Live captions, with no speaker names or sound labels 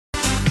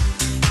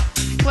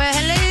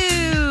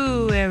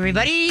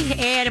everybody.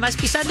 And it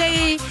must be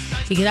Sunday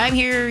because I'm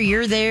here,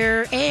 you're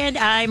there, and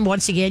I'm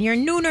once again your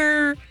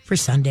nooner for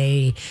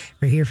Sunday.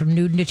 We're here from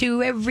noon to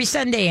 2 every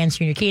Sunday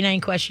answering your canine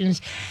questions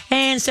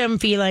and some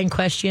feline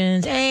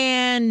questions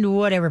and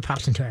whatever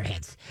pops into our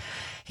heads.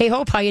 Hey,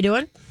 Hope, how you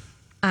doing?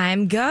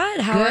 I'm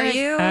good. How are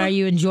you? Are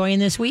you enjoying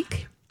this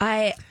week?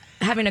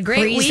 Having a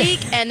great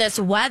week, and this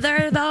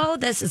weather, though,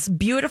 this is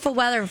beautiful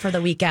weather for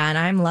the weekend.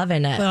 I'm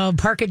loving it. Well,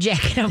 park a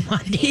jacket on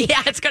Monday.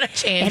 Yeah, it's going to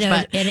change.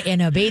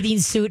 And a bathing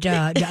suit,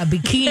 a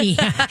bikini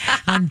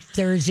on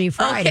Thursday,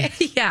 Friday.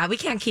 Okay. Yeah, we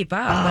can't keep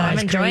up, but I'm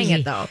enjoying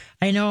crazy. it, though.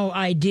 I know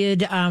I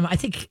did. I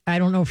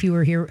don't know if you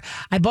were here.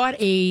 I bought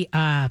a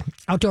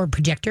outdoor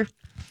projector.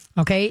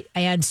 Okay.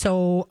 And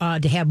so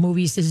to have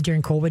movies, this is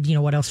during COVID, you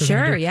know what else?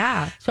 Sure,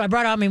 yeah. So I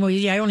brought out my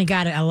movies. I only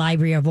got a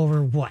library of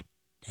over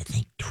I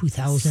think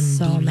 2,000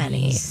 So DVDs.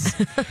 many.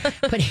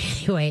 But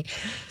anyway,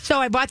 so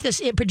I bought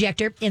this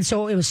projector, and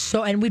so it was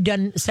and we've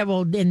done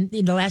several in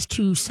the last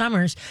 2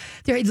 summers.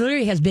 There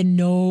literally has been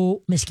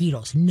no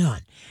mosquitoes,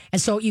 none.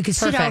 And so you can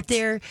sit out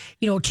there,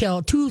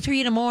 till 2, 3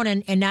 in the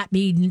morning and not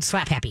be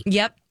slap happy.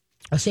 Yep.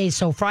 I'll say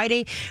so.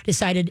 Friday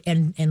decided,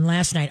 and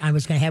last night I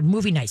was going to have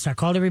movie night. So I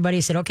called everybody.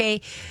 I said,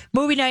 okay,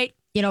 movie night.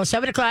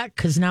 7 o'clock,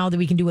 because now that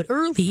we can do it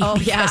early. Oh,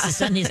 yeah. The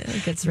sun is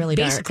it's really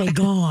basically dark.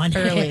 gone.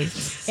 Early.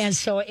 And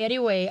so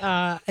anyway,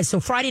 so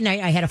Friday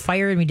night I had a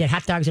fire and we did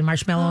hot dogs and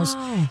marshmallows.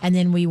 Oh. And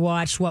then we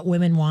watched What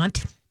Women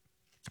Want.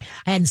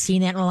 I hadn't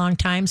seen that in a long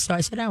time. So I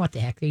said, what the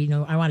heck?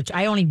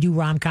 I only do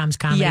rom-coms,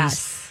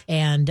 comedies,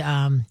 and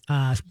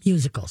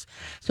musicals.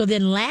 So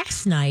then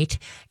last night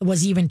it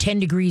was even 10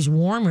 degrees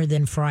warmer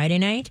than Friday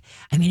night.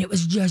 I mean, it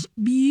was just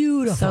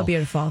beautiful. So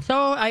beautiful. So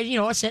I,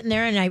 was sitting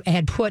there and I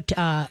had put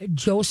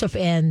Joseph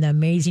and the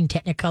Amazing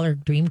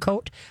Technicolor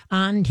Dreamcoat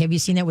on. Have you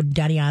seen that with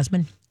Donny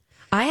Osmond?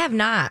 I have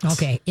not.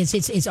 Okay.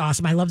 It's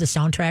awesome. I love the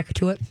soundtrack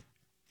to it.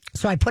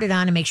 So I put it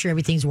on to make sure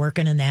everything's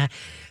working and that.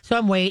 So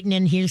I'm waiting,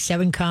 and here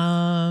 7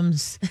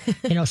 comes,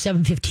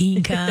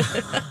 7:15 comes,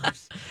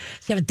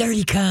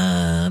 7:30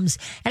 comes,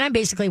 and I'm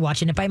basically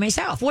watching it by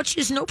myself, which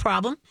is no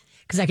problem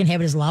because I can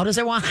have it as loud as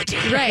I want.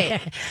 Right. I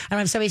don't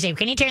have somebody say,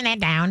 "Can you turn that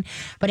down?"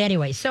 But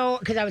anyway, so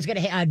because I was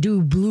going to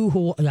do Blue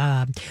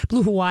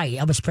Hawaii,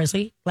 Elvis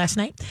Presley last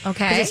night. Okay.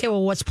 Because I said,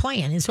 "Well, what's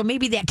playing?" And so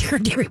maybe that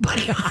turned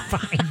everybody off.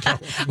 I don't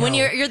know. When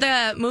you're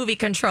the movie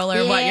controller, I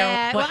you're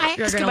asked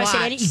going him, to I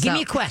watch. said, give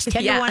me a quest.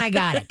 10 to 1, I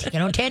got it.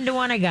 10 to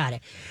 1, I got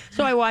it.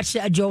 So I watched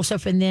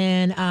Joseph and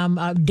then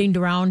dinged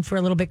around for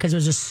a little bit because it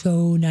was just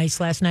so nice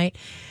last night.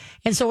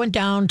 And so went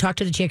down, talked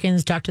to the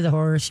chickens, talked to the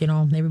horse,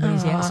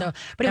 everybody's So,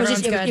 but it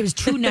was it was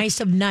too nice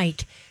of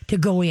night to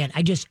go in.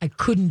 I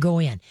couldn't go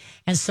in.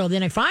 And so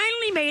then I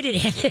finally made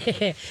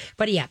it in.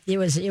 But yeah, it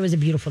was a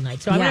beautiful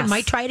night. So I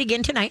might try it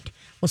again tonight.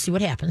 We'll see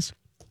what happens.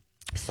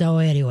 So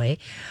anyway,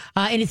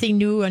 anything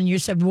new on your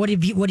side? What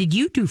did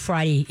you do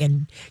Friday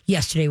and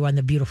yesterday on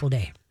the beautiful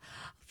day?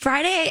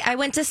 Friday, I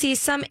went to see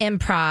some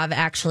improv,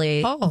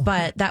 actually. Oh,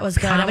 but that was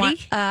good. comedy?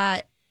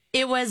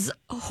 It was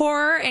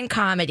horror and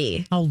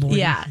comedy. Oh, Lord.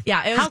 Yeah,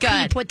 it was How good.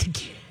 can you put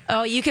together?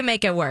 Oh, you can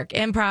make it work.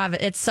 Improv,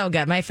 it's so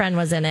good. My friend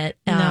was in it.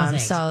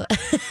 Thanks. So,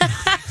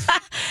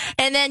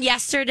 and then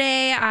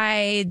yesterday,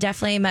 I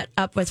definitely met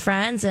up with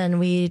friends and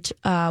we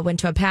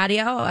went to a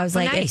patio. I was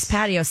like, nice. It's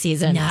patio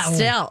season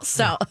still,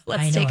 so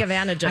let's take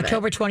advantage of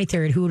October it.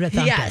 23rd. Who would have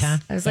thought Yes. that, huh?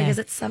 I was like, is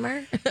it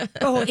summer?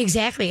 Oh,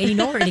 exactly. And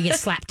we're going to get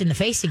slapped in the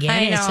face again.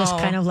 I It's just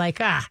know. kind of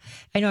like, I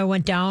know I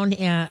went down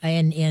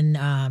in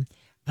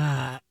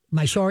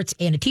my shorts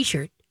and a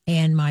T-shirt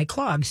and my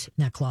clogs.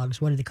 Not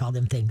clogs. What do they call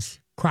them things?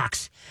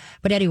 Crocs.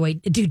 But anyway,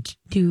 to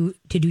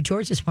do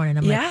chores this morning,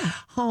 I'm like,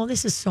 oh,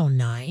 this is so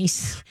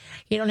nice.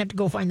 You don't have to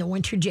go find the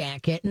winter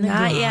jacket. And the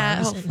Not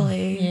yet, gloves.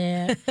 hopefully.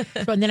 Yeah.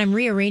 So and then I'm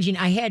rearranging.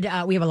 We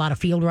have a lot of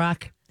field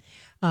rock.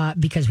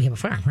 Because we have a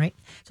farm, right?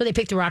 So they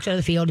pick the rocks out of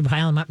the field, you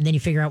pile them up, and then you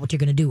figure out what you're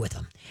going to do with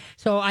them.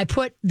 So I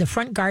put the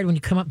front guard, when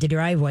you come up the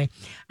driveway,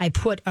 I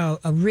put a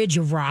ridge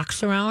of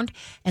rocks around,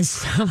 and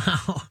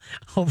somehow,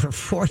 over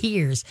 40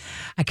 years,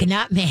 I could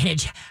not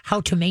manage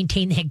how to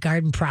maintain that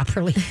garden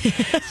properly.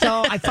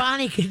 So I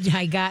finally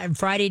on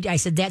Friday, I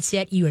said, that's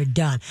it, you are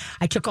done.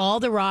 I took all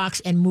the rocks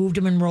and moved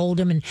them and rolled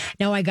them, and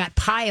now I got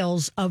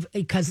piles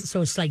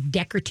so it's like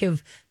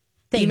decorative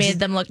things. You made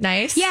them look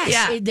nice?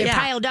 Yes, they're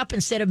piled up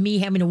instead of me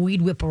having to weed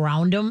whip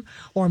around them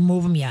or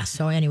move them. Yes.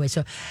 So anyway,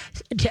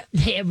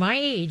 at my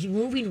age,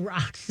 moving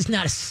rocks is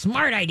not a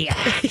smart idea.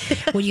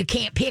 When you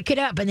can't pick it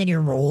up and then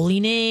you're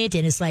rolling it,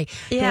 and it's like,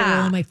 don't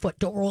roll on my foot,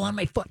 don't roll on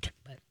my foot.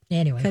 But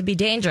anyway, Could be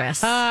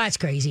dangerous. it's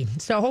crazy.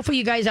 So hopefully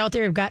you guys out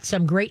there have got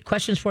some great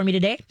questions for me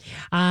today.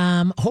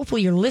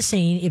 Hopefully you're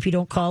listening if you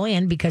don't call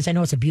in, because I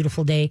know it's a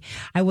beautiful day.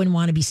 I wouldn't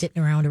want to be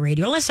sitting around a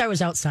radio unless I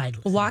was outside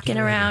Walking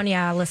around,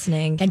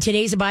 listening. And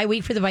today's a bye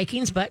week for the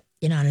Vikings, but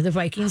in honor of the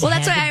Vikings, Well,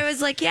 that's why I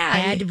was like, I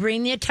had to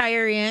bring the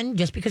attire in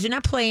just because they're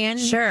not playing.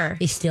 Sure.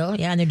 They still,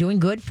 and they're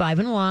doing good,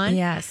 5-1.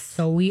 Yes.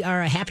 So we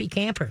are a happy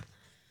camper.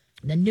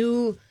 The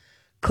new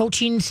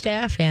coaching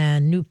staff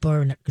and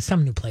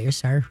some new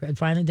players are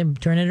finally they're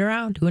turning it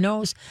around. Who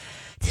knows?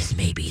 this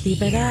may be the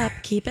Keep it year. up.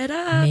 Keep it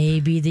up.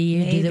 Maybe the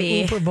year. Do the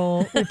Maybe. Ooper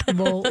Bowl, Ooper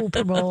Bowl,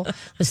 Ooper Bowl.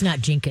 Let's not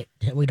jinx it.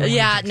 We don't.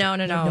 Yeah, wanna jinx no,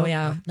 it. no, no.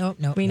 Yeah.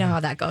 No. We know how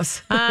that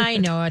goes. I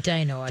know it.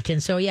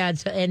 And so, yeah,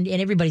 and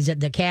everybody's at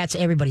the cats,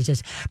 everybody's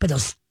just, but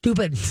those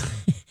stupid,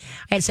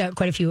 I had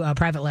quite a few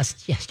private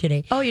lessons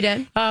yesterday. Oh, you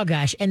did? Oh,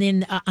 gosh. And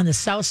then on the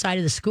south side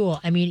of the school,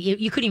 I mean,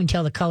 you couldn't even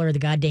tell the color of the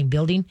goddamn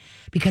building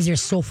because they're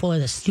so full of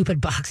the stupid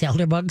box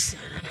elder bugs.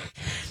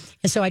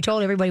 And so I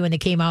told everybody when they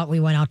came out, we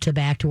went out to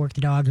back to work the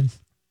dog. And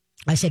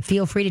I said,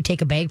 feel free to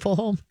take a bagful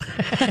home.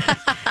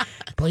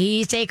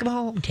 Please take them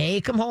home.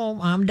 Take them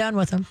home. I'm done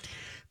with them.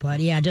 But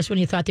yeah, just when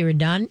you thought they were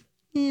done,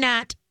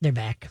 they're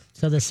back.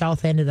 So the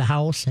south end of the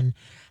house and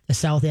the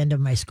south end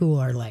of my school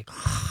are like,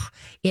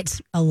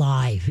 it's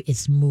alive.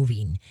 It's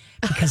moving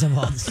because of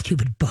all the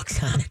stupid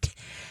books on it.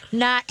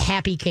 Not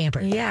happy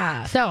camper.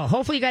 Yeah. So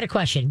hopefully you got a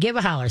question. Give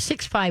a holler.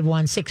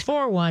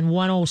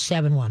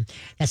 651-641-1071.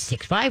 That's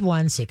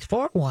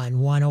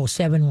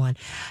 651-641-1071.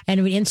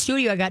 And in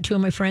studio, I got two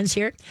of my friends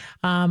here.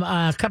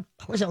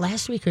 Was it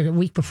last week or the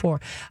week before?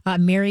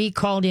 Mary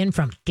called in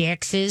from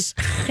Texas.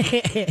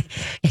 And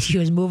she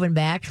was moving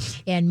back.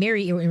 And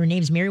Mary, her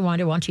name's Mary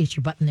Wanda. Why don't you hit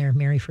your button there,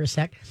 Mary, for a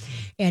sec?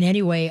 And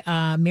anyway,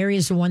 Mary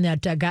is the one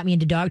that got me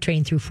into dog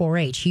training through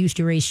 4-H. She used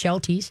to raise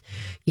Shelties,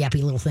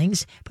 yappy little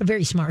things, but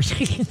very smart.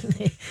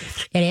 And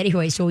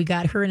anyway, so we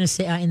got her in the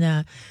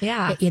studio.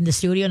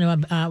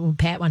 And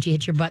Pat, why don't you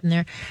hit your button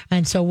there?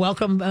 And so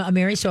welcome,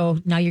 Mary. So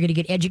now you're going to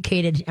get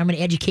educated. I'm going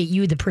to educate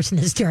you, the person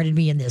that started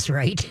me in this,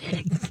 right?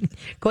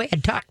 Go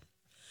ahead, talk.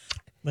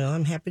 Well,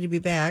 I'm happy to be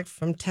back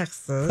from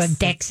Texas. From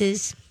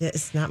Texas.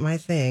 It's not my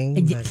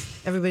thing, but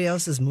everybody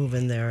else is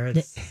moving there.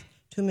 It's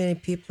too many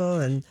people,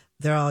 and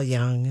they're all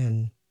young,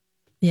 and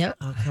Yep.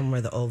 I'll come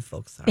where the old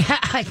folks are.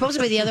 It's supposed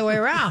to be the other way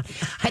around.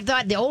 I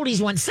thought the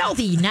oldies went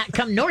southy, not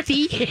come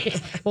northy.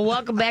 Well,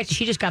 welcome back.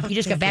 You just got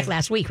back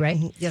last week, right?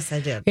 Yes, I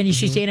did. And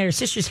she's staying at her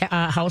sister's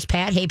house,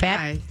 Pat. Hey,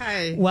 Pat.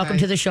 Hi. Welcome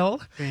to the show.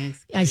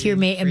 Thanks. I hear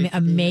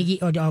Maggie,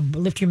 or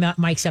lift your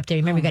mics up there.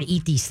 Remember, you got to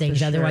eat these things.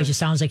 sure. Otherwise, it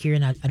sounds like you're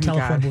in a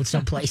telephone God. booth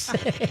someplace.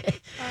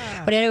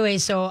 But anyway,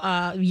 so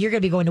you're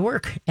going to be going to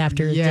work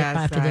after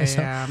Yes, this.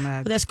 So, I am.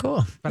 well, that's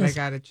cool. But I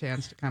got a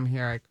chance to come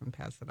here. I couldn't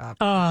pass it up.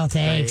 Oh,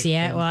 thanks. Great,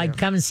 Yeah. thank Well, I'd you.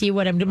 come and see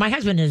what I'm doing. My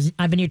husband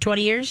I've been here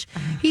 20 years.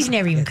 He's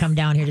never even come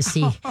down here to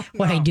see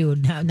what I do.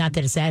 Not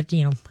that it's that, to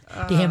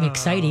him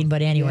exciting,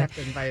 but You anyway. have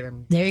to invite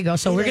him. There you go.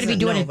 So we're going to be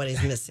doing it.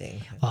 Nobody's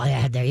missing. Oh,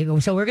 yeah, there you go.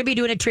 So we're going to be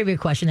doing a trivia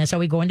question. That's how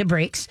we go into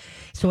breaks.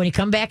 So when you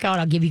come back out,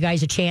 I'll give you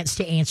guys a chance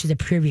to answer the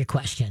trivia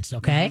questions,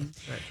 okay?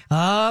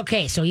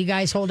 Okay, so you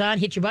guys hold on.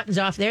 Hit your buttons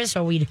off there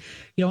so you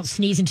don't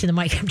sneeze into the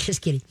mic. I'm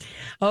just kidding.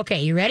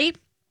 Okay, you ready?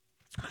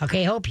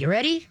 Okay, Hope, you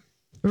ready?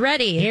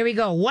 Ready. Here we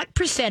go. What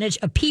percentage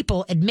of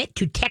people admit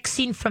to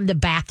texting from the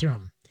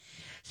bathroom?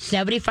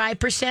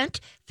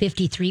 75%,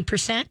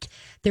 53%,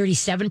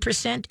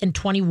 37%, and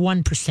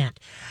 21%.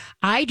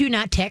 I do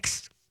not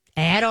text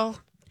at all.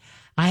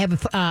 I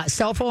have a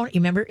cell phone. You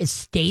remember, it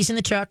stays in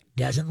the truck,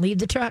 doesn't leave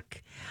the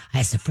truck.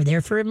 It's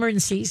for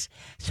emergencies.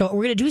 So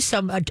we're going to do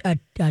some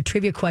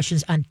trivia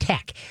questions on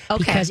tech. Okay.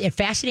 Because it's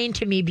fascinating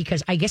to me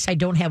because I guess I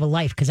don't have a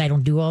life because I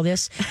don't do all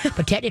this.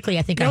 But technically,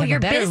 I think I No, have you're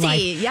a better busy.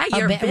 life. Yeah,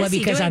 you're Well, busy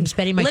because I'm doing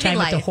spending my living time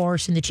with the life.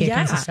 horse and the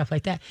chickens Yeah. and stuff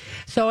like that.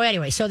 So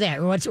anyway,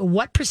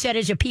 what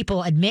percentage of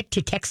people admit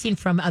to texting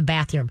from a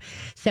bathroom?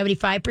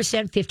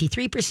 75%,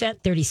 53%,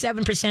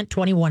 37%,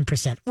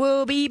 21%.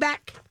 We'll be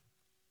back.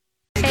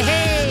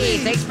 Hey,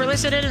 thanks for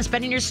listening and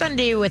spending your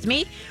Sunday with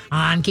me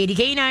on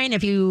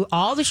KDK9.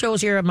 All the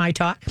shows here at My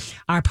Talk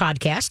are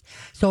podcast.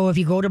 So if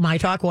you go to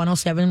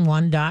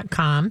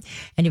mytalk1071.com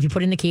and if you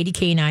put in the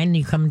KDK9,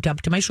 you come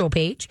up to my show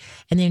page.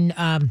 And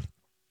then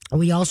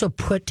we also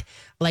put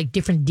like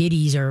different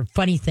ditties or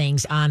funny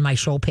things on my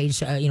show page,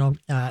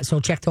 so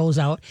check those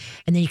out.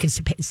 And then you can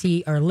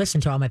see or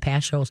listen to all my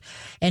past shows.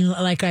 And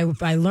like I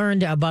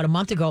learned about a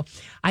month ago,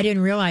 I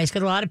didn't realize,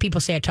 because a lot of people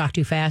say I talk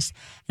too fast,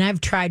 and I've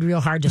tried real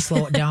hard to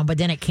slow it down, but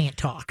then I can't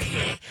talk.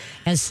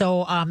 And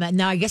so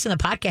now I guess in the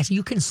podcast,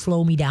 you can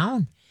slow me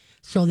down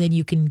so then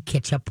you can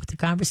catch up with the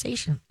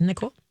conversation. Isn't that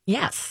cool?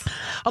 Yes.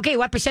 Okay,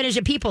 what percentage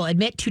of people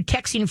admit to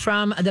texting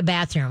from the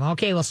bathroom?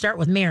 Okay, we'll start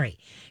with Mary.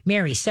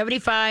 Mary,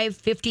 75,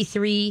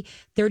 53,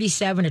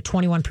 37, or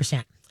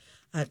 21%?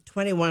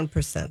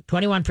 21%.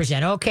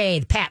 21%.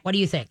 Okay, Pat, what do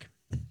you think?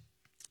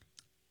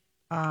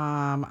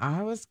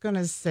 I was going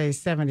to say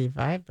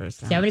 75%.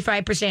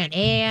 75%.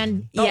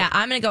 And Yeah,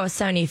 I'm going to go with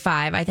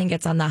 75. I think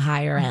it's on the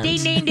higher end. ding,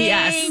 ding, ding.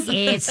 Yes.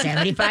 It's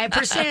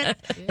 75%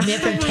 admit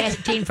from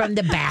texting from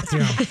the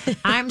bathroom.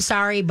 I'm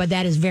sorry, but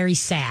that is very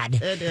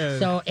sad. It is.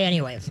 So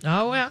anyway,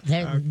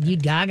 you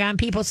doggone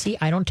people. See,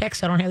 I don't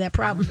text, so I don't have that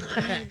problem.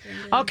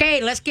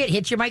 Okay, let's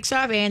hit your mics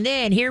off, and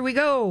then here we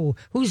go.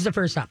 Who's the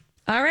first up?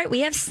 All right, we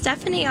have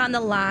Stephanie on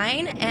the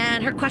line,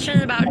 and her question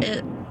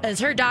is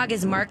her dog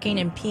is marking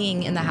and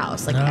peeing in the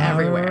house, like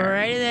everywhere. All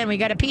right, then we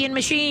got a peeing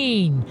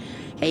machine.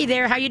 Hey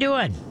there, how you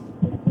doing?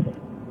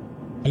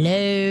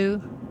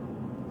 Hello.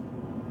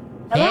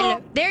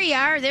 Hello. There you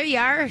are. There you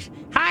are.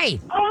 Hi.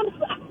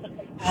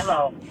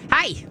 Hello.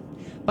 Hi.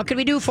 What can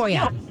we do for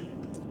you?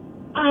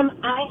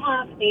 I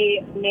have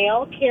a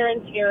male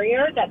Cairn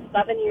Terrier that's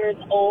 7 years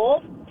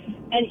old,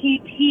 and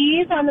he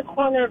pees on the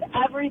corner of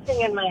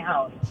everything in my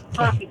house.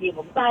 Coffee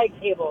tables, side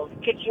tables,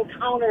 kitchen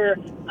counter,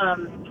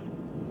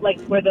 like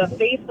where the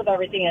base of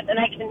everything is. And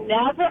I can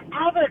never,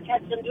 ever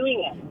catch him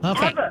doing it.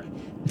 Okay. Ever.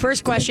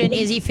 First question,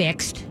 is he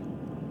fixed?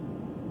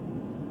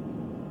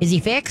 Is he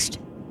fixed?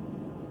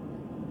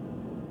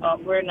 Oh,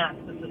 we're not.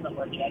 This isn't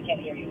working. I can't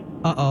hear you.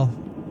 Uh-oh.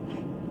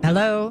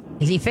 Hello?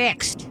 Is he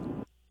fixed?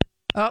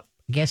 Oh,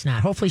 guess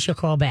not. Hopefully she'll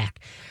call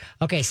back.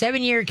 Okay,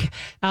 7 year.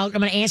 I'm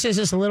going to answer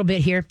this a little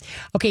bit here.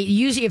 Okay,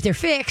 usually if they're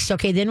fixed,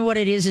 okay, then what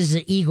it is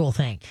an ego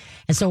thing.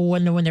 And so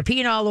when they're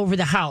peeing all over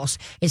the house,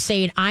 it's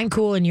saying, I'm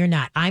cool and you're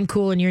not. I'm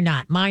cool and you're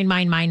not. Mine,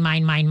 mine, mine,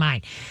 mine, mine,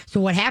 mine. So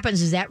what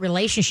happens is that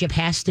relationship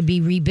has to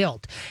be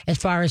rebuilt as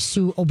far as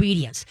to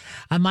obedience.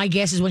 My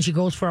guess is when she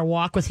goes for a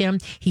walk with him,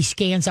 he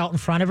scans out in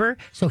front of her,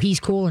 so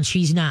he's cool and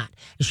she's not.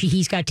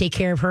 He's got to take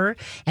care of her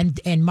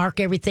and mark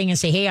everything and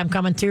say, hey, I'm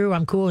coming through.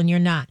 I'm cool and you're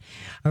not.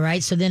 All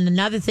right. So then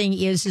another thing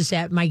is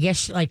that my guess,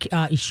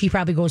 he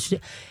probably goes to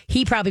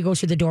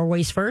the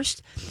doorways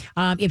first.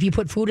 If you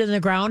put food in the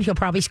ground, he'll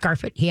probably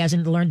scarf it. He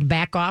hasn't learned to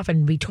back off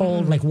and be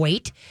told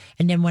wait.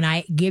 And then when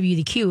I give you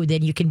the cue,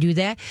 then you can do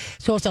that.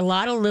 So it's a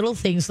lot of little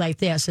things like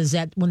this, is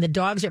that when the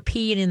dogs are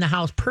peeing in the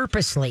house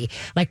purposely,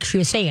 like she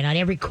was saying, on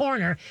every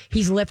corner,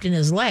 he's lifting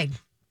his leg.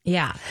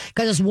 Yeah.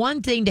 Because it's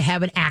one thing to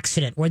have an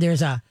accident where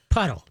there's a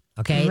puddle.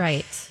 Okay.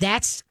 Right.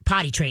 That's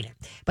potty training.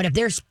 But if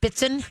they're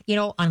spitzing,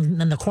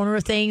 on the corner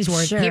of things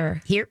where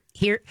Sure.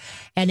 here,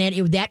 and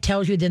then that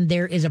tells you then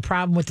there is a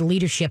problem with the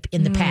leadership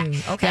in the pack.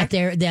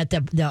 Okay. That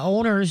the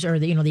owners or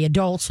the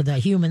adults or the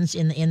humans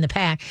in the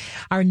pack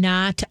are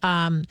not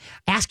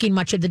asking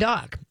much of the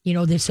dog.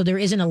 So there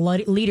isn't a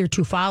leader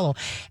to follow.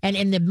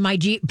 And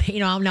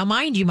now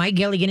mind you, Mike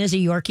Gilligan is a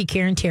Yorkie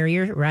Cairn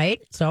Terrier,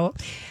 right? So,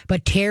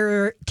 but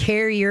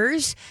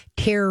terriers,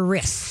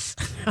 terrorists,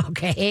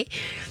 okay?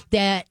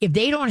 That if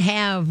they don't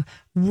have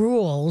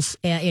rules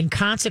and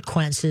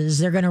consequences,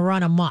 they're going to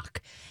run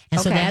amok. And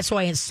so that's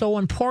why it's so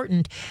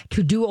important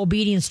to do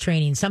obedience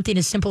training, something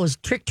as simple as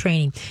trick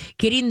training,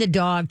 getting the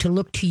dog to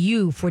look to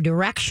you for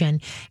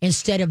direction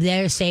instead of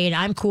there saying,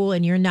 I'm cool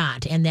and you're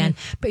not. And then,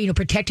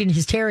 protecting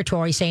his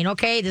territory, saying,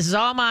 okay, this is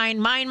all mine,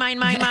 mine, mine,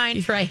 mine,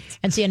 mine. Right.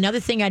 And see, another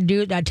thing I'd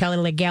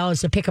tell a gal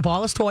is to pick up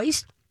all his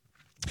toys,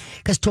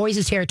 because toys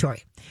is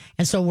territory.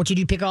 And so what you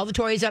do, pick all the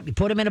toys up, you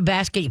put them in a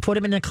basket, you put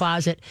them in the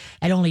closet,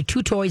 and only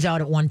 2 toys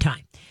out at one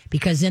time.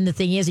 Because then the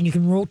thing is, and you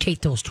can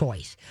rotate those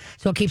toys.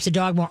 So it keeps the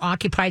dog more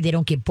occupied, they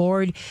don't get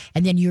bored,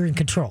 and then you're in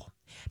control.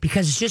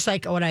 Because it's just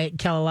like what I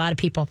tell a lot of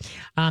people.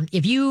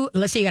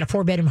 Let's say you got a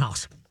 4-bedroom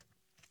house.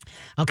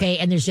 Okay,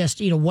 and there's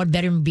just, one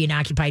bedroom being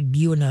occupied,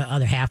 you and the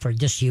other half, or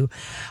just you.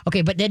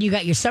 Okay, but then you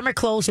got your summer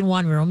clothes in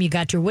one room, you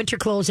got your winter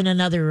clothes in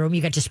another room,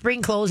 you got your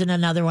spring clothes in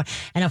another one,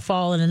 and a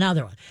fall in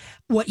another one.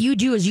 What you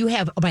do is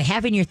by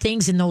having your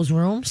things in those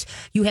rooms,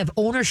 you have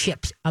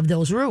ownership of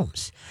those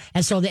rooms.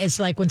 And so it's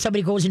like when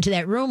somebody goes into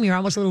that room, you're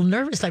almost a little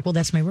nervous, like, well,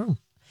 that's my room.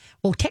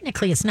 Well,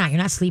 technically it's not. You're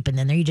not sleeping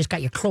in there. You just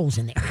got your clothes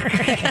in there.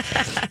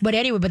 But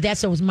anyway, that's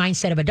the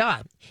mindset of a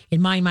dog.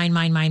 In mine,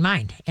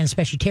 and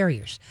especially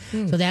terriers.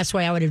 So that's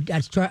why I would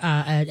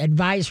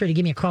advise her to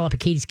give me a call up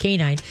at Katie's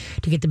Canine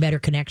to get the better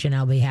connection.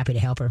 I'll be happy to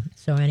help her.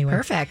 So anyway.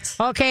 Perfect.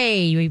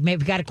 Okay,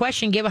 we've got a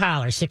question. Give a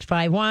holler.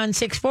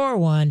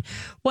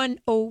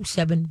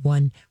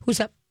 651-641-1071.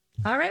 Who's up?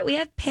 All right, we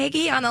have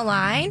Peggy on the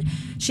line.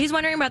 She's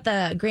wondering about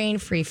the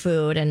grain-free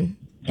food and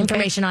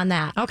information on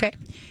that. Okay.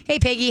 Hey,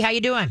 Peggy, how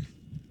you doing?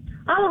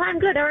 Oh, I'm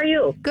good. How are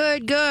you?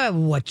 Good.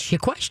 What's your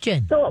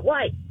question? So,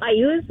 I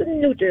use the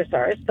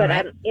Nutrisource, but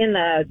right. I'm in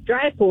the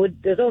dry food.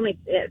 There's only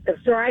the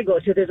store I go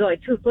to. There's only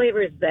 2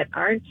 flavors that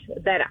are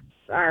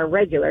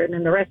regular, and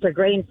then the rest are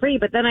grain free.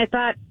 But then I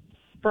thought,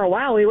 for a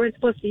while, we weren't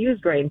supposed to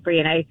use grain free,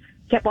 and I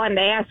kept wanting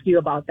to ask you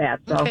about that.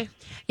 So. Okay.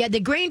 Yeah, the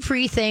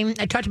grain-free thing,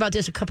 I talked about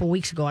this a couple of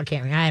weeks ago. I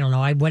don't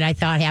know. What I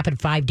thought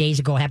happened 5 days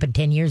ago happened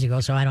 10 years ago,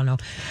 so I don't know.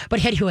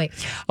 But anyway,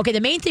 okay, the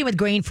main thing with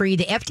grain-free,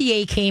 the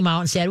FDA came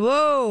out and said,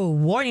 whoa,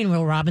 warning,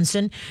 Will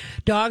Robinson,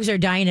 dogs are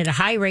dying at a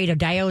high rate of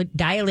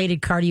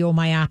dilated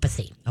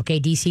cardiomyopathy, okay,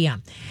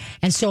 DCM.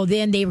 And so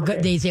then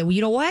they said, well,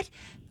 you know what?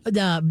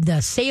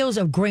 The sales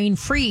of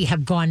grain-free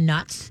have gone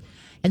nuts.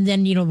 And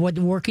then,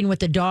 working with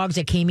the dogs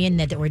that came in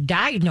that were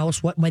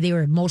diagnosed, when they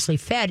were mostly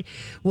fed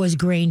was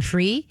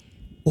grain-free.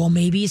 Well,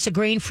 maybe it's a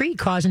grain-free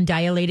causing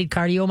dilated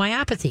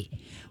cardiomyopathy.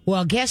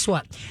 Well, guess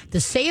what?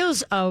 The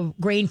sales of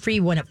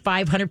grain-free went up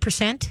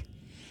 500%.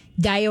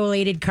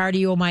 Dilated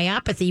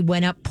cardiomyopathy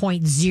went up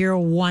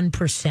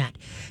 0.01%.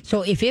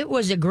 So if it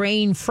was a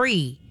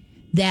grain-free,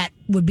 that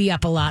would be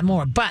up a lot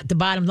more. But the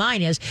bottom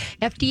line is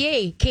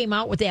FDA came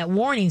out with that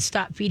warning,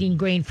 stop feeding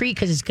grain-free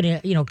because it's going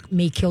to,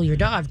 may kill your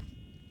dog.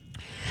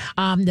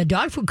 The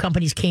dog food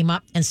companies came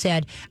up and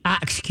said,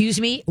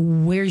 excuse me,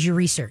 where's your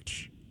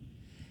research?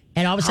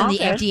 And all of a sudden the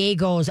FDA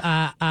goes,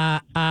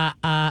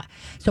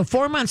 So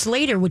 4 months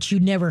later, which you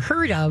never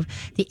heard of,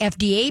 the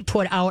FDA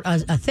put out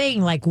a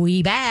thing like,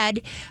 we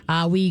bad,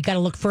 we got to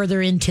look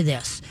further into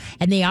this.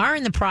 And they are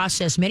in the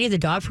process. Many of the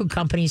dog food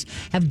companies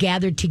have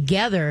gathered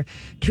together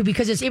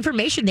because it's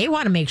information they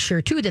want to make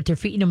sure too that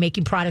they're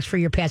making products for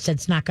your pets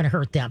that's not going to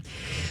hurt them.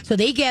 So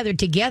they gathered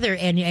together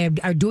and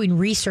are doing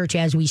research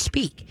as we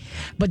speak.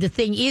 But the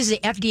thing is, the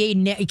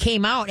FDA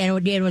came out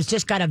and it was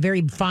just got a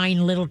very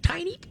fine little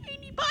tiny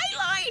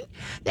byline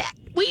that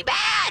we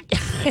bad.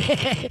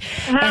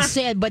 I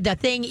said, but the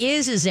thing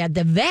is that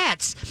the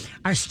vets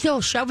are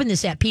still shoving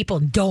this at people.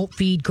 Don't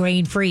feed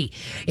grain free.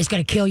 It's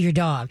going to kill your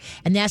dog.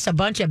 And that's a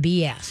bunch of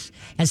BS.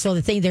 And so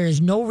there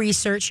is no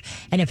research.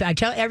 And if I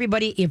tell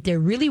everybody, if they're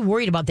really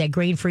worried about that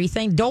grain free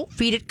thing, don't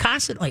feed it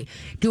constantly.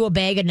 Do a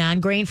bag of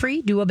non-grain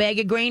free, do a bag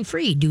of grain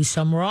free, do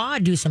some raw,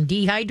 do some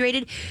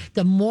dehydrated.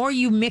 The more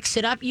you mix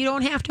it up, you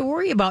don't have to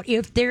worry about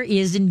if there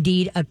is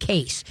indeed a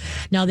case.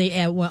 Now, the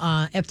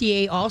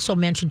FDA also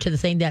mentioned to the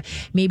thing that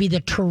maybe the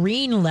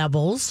taurine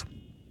levels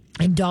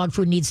and dog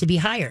food needs to be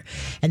higher.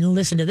 And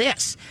listen to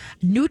this.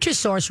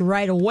 Nutrisource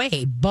right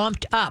away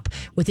bumped up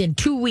within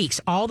 2 weeks.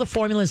 All the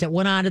formulas that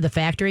went out of the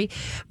factory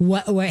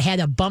had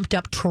a bumped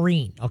up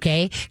taurine,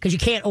 okay? Because you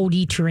can't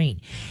OD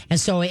taurine. And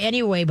so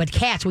anyway, but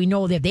cats, we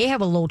know that if they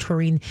have a low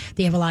taurine,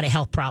 they have a lot of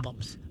health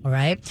problems. All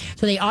right.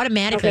 So they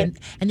automatically,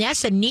 and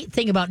that's the neat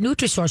thing about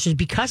Nutrisource is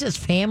because it's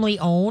family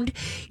owned,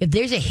 if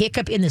there's a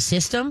hiccup in the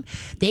system,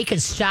 they can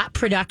stop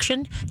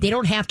production. They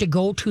don't have to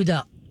go to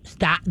the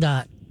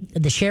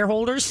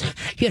shareholders,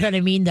 you know what I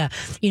mean?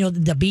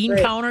 The bean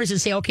counters and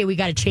say, okay, we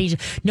got to change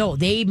it. No,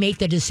 they make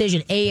the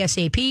decision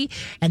ASAP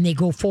and they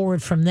go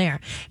forward from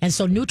there. And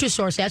so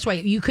Nutrisource, that's why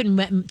you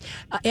can,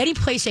 any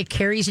place that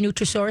carries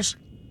Nutrisource,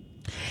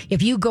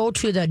 if you go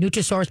to the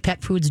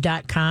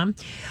NutrisourcePetFoods.com,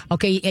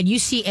 okay, and you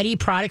see any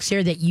products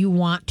there that you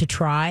want to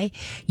try,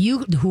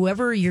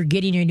 whoever you're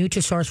getting your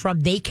Nutrisource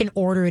from, they can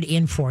order it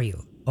in for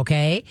you.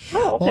 Okay?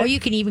 Oh, okay. Or you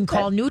can even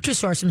call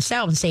Nutrisource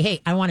themselves and say,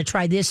 hey, I want to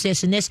try this,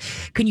 this, and this.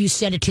 Can you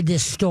send it to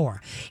this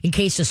store? In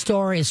case the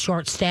store is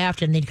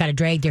short-staffed and they kind of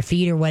drag their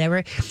feet or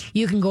whatever,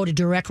 you can go to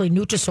directly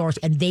Nutrisource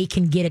and they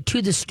can get it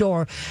to the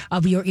store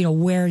of your,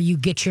 where you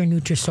get your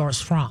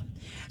Nutrisource from.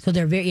 So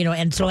they're very,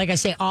 and so like I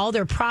say, all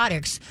their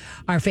products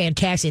are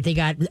fantastic. They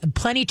got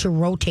plenty to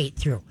rotate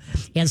through.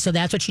 And so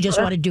that's what you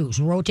just want to do is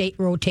rotate,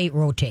 rotate,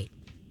 rotate.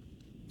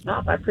 Oh,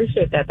 I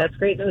appreciate that. That's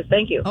great news.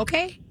 Thank you.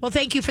 Okay. Well,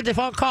 thank you for the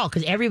phone call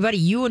because everybody,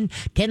 you and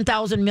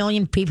 10,000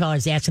 million people are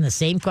asking the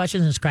same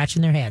questions and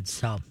scratching their heads.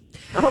 So,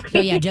 okay. So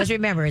yeah, just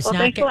remember, it's well,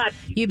 not. Thanks a lot.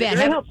 You bet.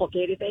 Very helpful,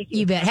 Katie. Thank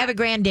you. You bet. Have a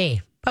grand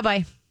day.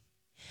 Bye-bye.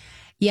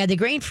 Yeah, the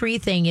grain-free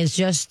thing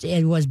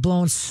it was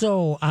blown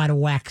so out of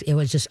whack. It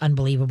was just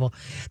unbelievable.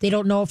 They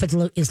don't know if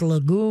it's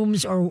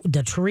legumes or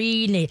the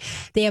tree.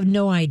 They have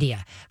no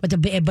idea. But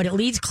it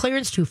leads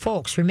clearance to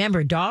folks.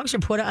 Remember, dogs are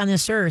put on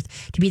this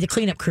earth to be the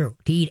cleanup crew,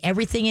 to eat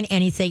everything and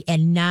anything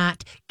and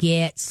not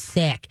get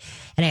sick.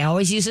 And I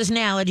always use this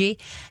analogy.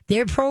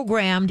 They're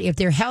programmed, if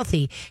they're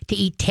healthy, to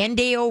eat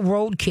 10-day-old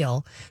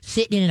roadkill,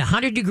 sitting in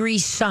 100-degree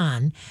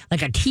sun,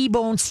 like a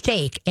T-bone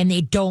steak, and they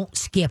don't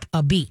skip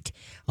a beat.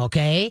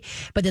 Okay?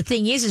 But the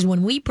thing is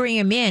when we bring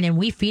them in and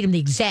we feed them the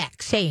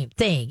exact same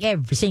thing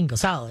every single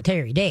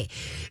solitary day,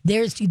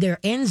 their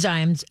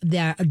enzymes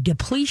that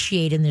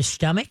depreciate in their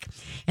stomach.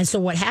 And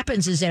so what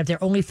happens is that if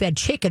they're only fed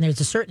chicken,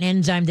 there's a certain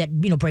enzyme that,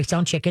 breaks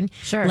down chicken,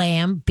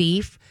 lamb,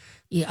 beef,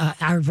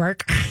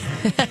 aardvark.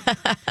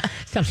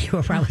 Some people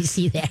will probably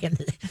see that in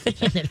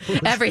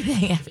the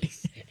Everything.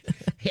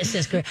 Yes,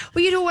 that's great.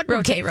 Well, you know what?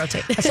 Rotate.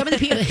 Some of the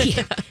people,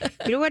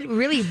 you know what?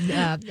 Really,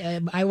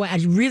 I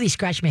really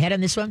scratched my head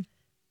on this one.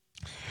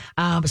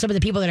 Some of the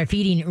people that are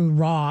feeding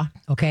raw,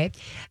 okay,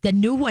 the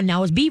new one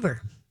now is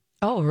beaver.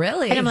 Oh,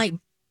 really? And I'm like,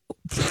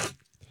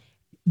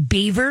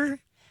 beaver?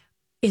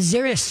 Is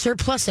there a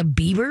surplus of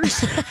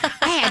beavers?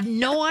 I had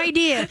no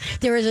idea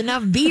there was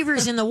enough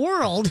beavers in the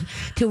world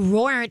to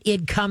warrant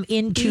it come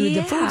into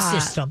the food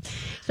system.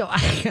 So, I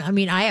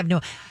have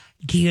no...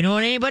 Do you know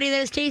anybody that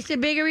has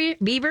tasted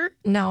beaver?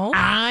 No.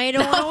 I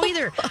don't know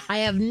either. I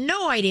have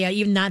no idea,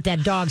 even not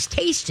that dogs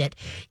taste it.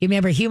 You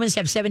remember humans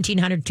have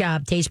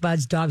 1,700 taste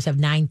buds. Dogs have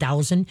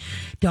 9,000.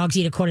 Dogs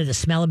eat according to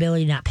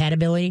smellability, not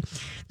patability.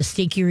 The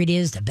stinkier it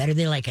is, the better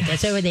they like it.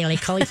 That's why they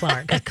like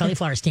cauliflower, because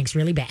cauliflower stinks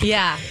really bad.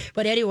 Yeah.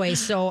 But anyway,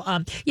 so,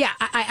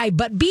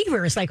 but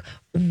beaver is like,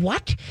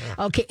 what?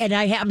 Okay, and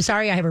I'm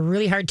sorry, I have a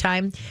really hard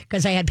time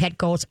because I had pet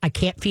goats. I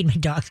can't feed my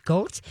dogs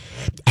goats.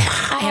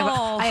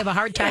 I have a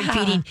hard time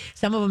feeding.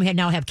 Some of them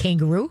now have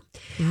kangaroo.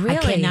 Really?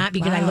 I cannot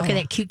because I look at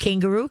that cute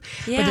kangaroo.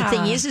 Yeah. But the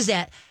thing is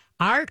that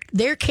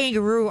their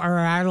kangaroo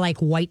are like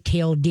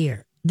white-tailed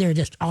deer. They're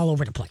just all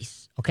over the place.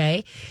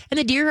 Okay, and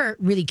the deer are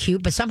really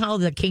cute, but somehow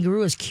the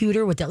kangaroo is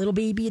cuter with that little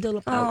baby.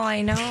 Oh,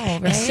 I know, right?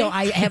 And so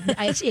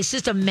it's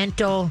just a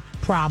mental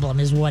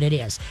problem, is what it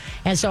is.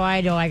 And so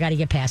I know I got to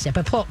get past that.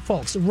 But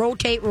folks,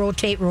 rotate.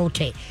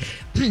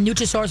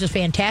 Nutrisource is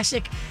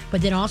fantastic,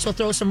 but then also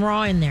throw some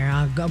raw in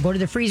there. Go to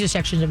the freezer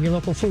sections of your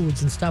local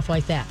foods and stuff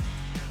like that.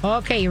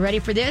 Okay, you ready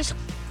for this?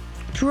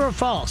 True or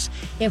false?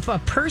 If a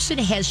person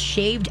has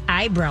shaved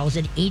eyebrows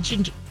in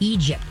ancient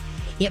Egypt,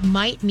 it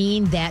might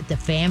mean that the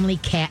family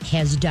cat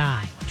has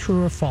died.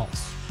 True or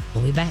false?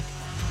 We'll be back.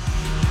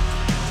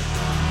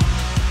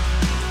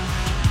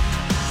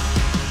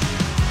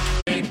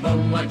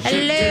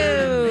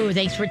 Hello.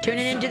 Thanks for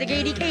tuning in to the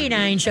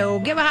KDK9 show.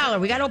 Give a holler.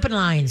 We got open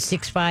lines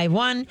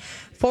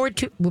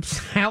 651-42.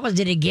 Whoops. I almost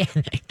did it again.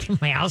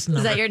 My house number.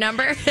 Is that your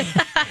number?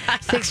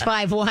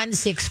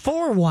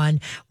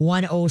 651-641-1071.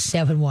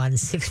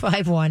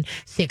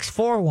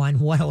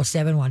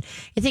 651-641-1071.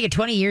 You think of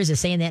 20 years of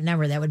saying that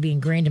number, that would be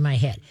ingrained in my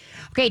head.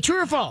 Okay,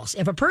 true or false?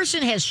 If a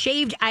person has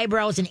shaved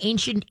eyebrows in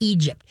ancient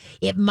Egypt,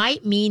 it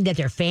might mean that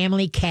their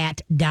family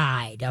cat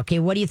died. Okay,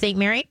 what do you think,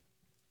 Mary?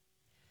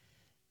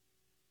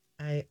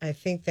 I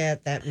think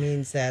that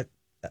means that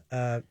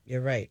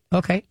you're right.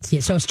 Okay,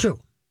 so it's true.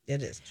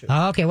 It is true.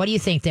 Okay, what do you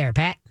think there,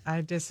 Pat?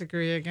 I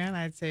disagree again.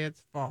 I'd say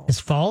it's false. It's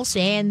false,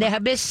 and the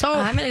abyss.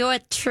 I'm going to go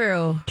with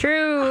true.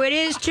 True, it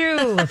is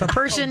true. If a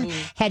person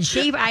had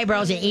shaved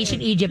eyebrows in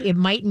ancient Egypt, it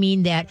might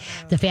mean that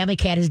the family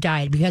cat has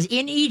died. Because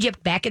in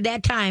Egypt, back at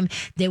that time,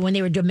 when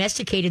they were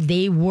domesticated,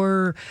 they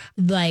were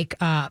like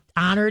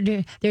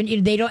honored.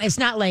 They don't. It's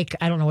not like,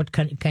 I don't know what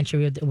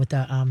country with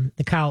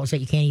the cows that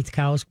you can't eat the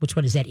cows. Which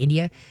one is that?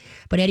 India.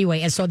 But anyway,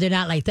 and so they're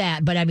not like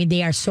that. But I mean,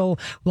 they are so,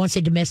 once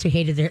they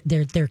domesticated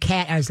their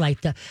cat, is like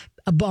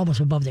almost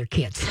above their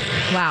kids.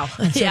 Wow.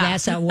 And so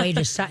that's a way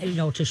to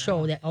to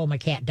show that, oh, my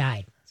cat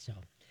died.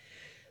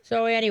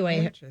 So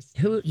anyway,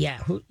 who?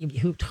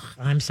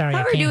 I'm sorry.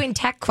 We're doing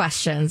tech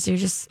questions. You're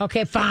just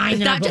okay. Fine.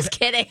 No, I'm just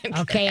kidding.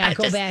 Okay, I'll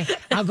go back.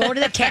 I'll go to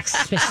the text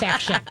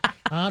section.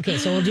 Okay,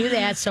 so we'll do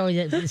that so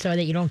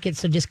that you don't get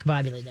so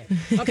discombobulated there.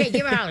 Okay,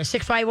 give a holler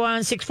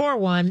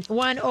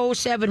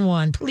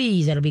 651-641-1071.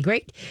 Please, that'll be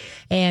great.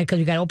 And because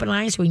we got open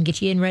lines, so we can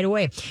get you in right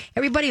away.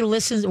 Everybody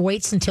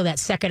waits until that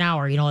second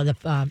hour. I was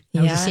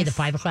just say the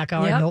 5 o'clock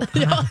hour. Yep. Nope.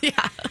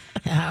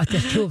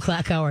 The 2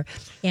 o'clock hour,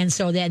 and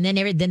so then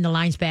the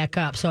lines back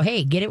up. So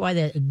hey, get it while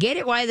they're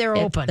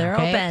open. They're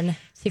open.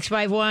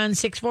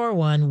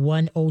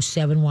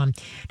 651-641-1071.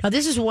 Now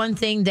this is one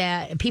thing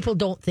that people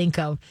don't think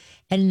of,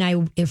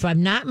 and if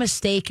I'm not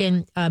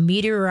mistaken, a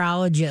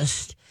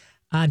meteorologist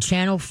on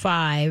Channel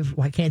 5.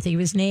 Why can't I think of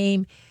his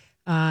name?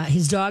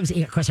 His dog's.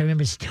 Of course, I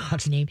remember his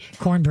dog's name,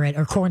 Cornbread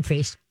or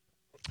Cornface.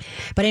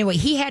 But anyway,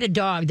 he had a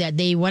dog that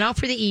they went out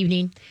for the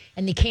evening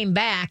and they came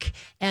back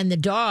and the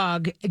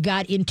dog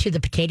got into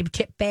the potato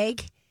chip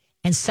bag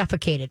and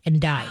suffocated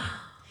and died.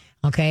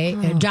 Okay.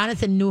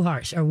 Jonathan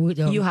Newhars or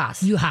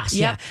Uhas.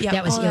 Yep.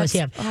 That was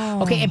him.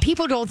 Oh. Okay. And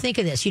people don't think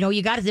of this.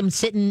 You got them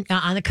sitting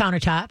on the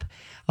countertop.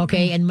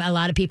 Okay. And a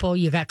lot of people,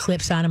 you got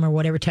clips on them or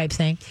whatever type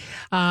thing.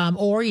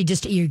 Or you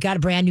got a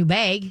brand new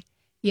bag.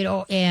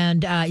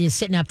 And you're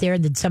sitting up there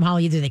and then somehow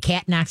either the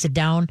cat knocks it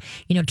down,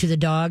 to the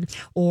dog,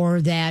 or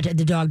that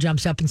the dog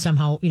jumps up and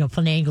somehow,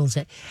 finagles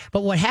it.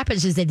 But what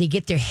happens is that they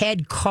get their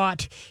head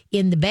caught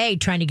in the bag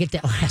trying to get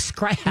that last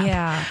scrap.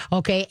 Yeah.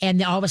 Okay.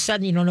 And all of a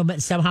sudden,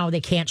 but somehow they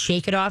can't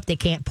shake it off. They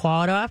can't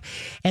paw it off.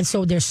 And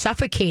so they're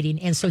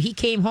suffocating. And so he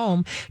came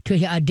home to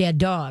a dead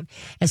dog.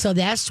 And so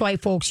that's why,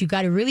 folks, you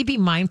got to really be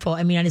mindful.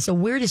 I mean, and it's so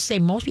weird to say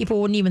most people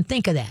wouldn't even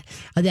think of that,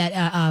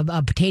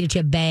 a potato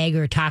chip bag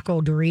or a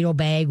taco Dorito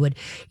bag would,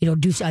 do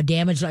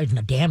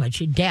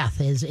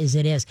death as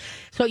it is.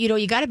 So,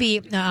 you got to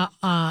be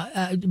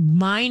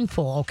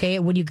mindful, okay?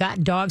 When you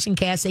got dogs and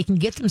cats, they can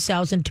get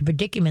themselves into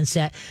predicaments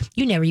that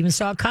you never even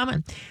saw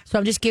coming. So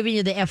I'm just giving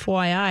you the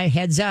FYI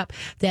heads up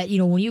that,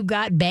 when you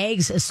got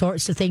bags,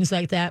 sorts of things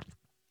like that,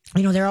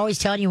 they're always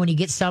telling you when you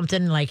get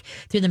something like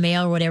through the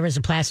mail or whatever, as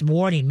a plastic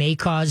warning may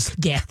cause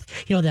death.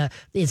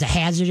 It's a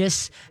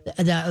hazardous,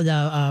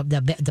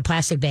 the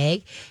plastic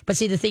bag. But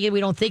see, the thing is, we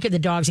don't think of the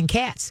dogs and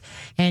cats,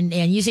 and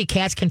usually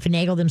cats can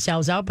finagle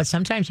themselves out. But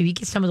sometimes if you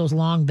get some of those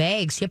long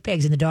bags, hip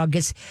bags, and the dog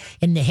gets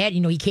in the head,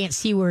 he can't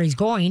see where he's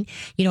going.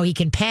 He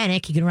can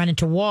panic. He can run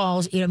into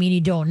walls.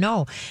 You don't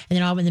know. And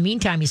then in the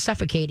meantime, he's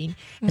suffocating.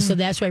 And so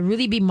that's why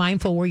really be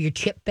mindful where your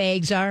chip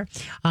bags are,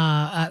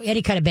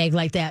 any kind of bag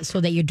like that,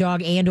 so that your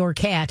dog and or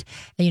cat,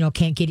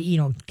 can't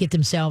get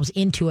themselves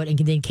into it and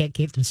then can't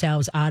get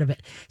themselves out of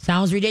it.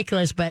 Sounds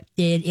ridiculous, but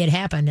it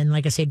happened. And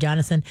like I said,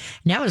 Jonathan,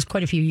 and that was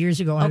quite a few years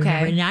ago. I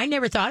remember, and I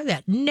never thought of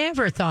that.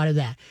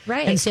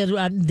 Right. And so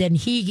then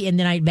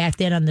back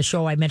then on the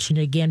show, I mentioned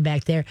it again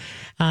back then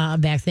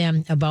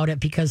about it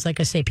because, like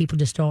I say, people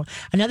just don't.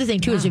 Another thing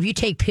too is if you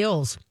take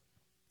pills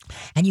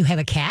and you have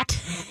a cat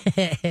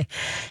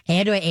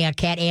and a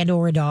cat and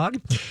or a dog,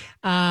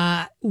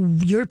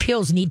 your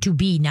pills need to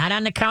be not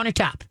on the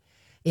countertop.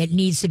 It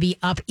needs to be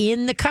up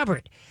in the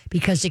cupboard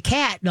because the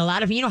cat, a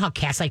lot of how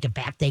cats like to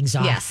back things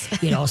off. Yes.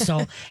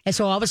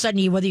 So all of a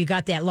sudden, whether you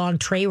got that long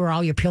tray where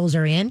all your pills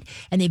are in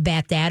and they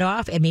bat that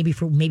off and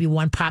maybe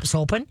one pops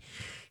open.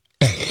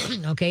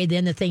 Okay.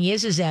 Then the thing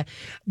is that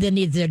then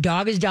the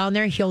dog is down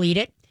there. He'll eat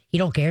it. He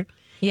don't care.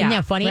 Yeah, isn't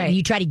that funny? Right. And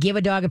you try to give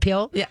a dog a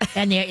pill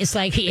and it's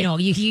like,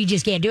 you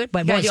just can't do it.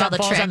 But once it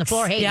falls on the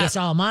floor, hey, it's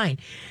all mine.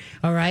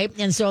 All right.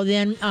 And so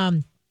then,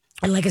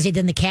 And like I said,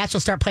 then the cats will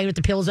start playing with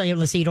the pills.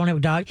 Let's say you don't have a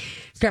dog.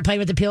 Start playing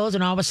with the pills,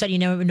 and all of a sudden, you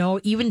never know,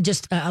 even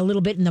just a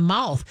little bit in the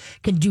mouth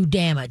can do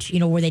damage,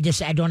 where they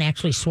just don't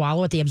actually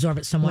swallow it. They absorb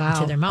it somewhat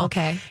into their mouth.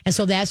 Okay. And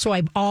so that's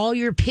why all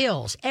your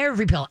pills,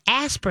 every pill,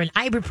 aspirin,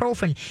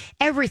 ibuprofen,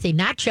 everything,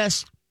 not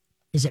just,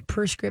 is it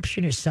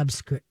prescription or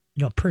subscription?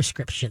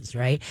 Prescriptions,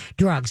 right?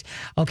 Drugs.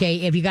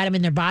 Okay. If you got them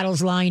in their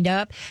bottles lined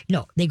up,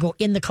 no, they go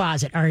in the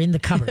closet or in the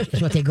cupboard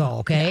is what they go.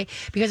 Okay.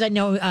 Because I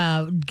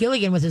know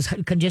Gilligan with his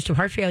congestive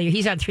heart failure,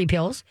 he's on 3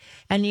 pills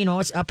and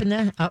it's up in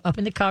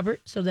the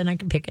cupboard. So then I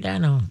can pick it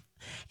out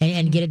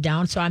and get it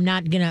down. So I'm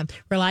not going to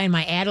rely on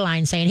my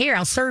Adeline saying, here,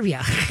 I'll serve you.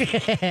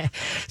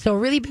 So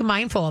really be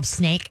mindful of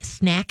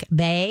snack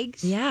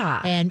bags.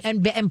 Yeah.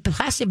 And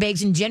plastic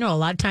bags in general. A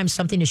lot of times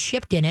something is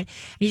shipped in it. And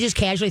you just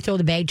casually throw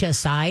the bag to the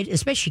side,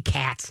 especially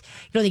cats.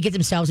 They get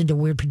themselves into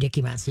weird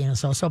predicaments,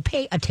 so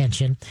pay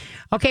attention.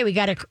 Okay, we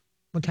got a...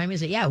 What time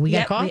is it? Yeah, we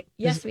got a call?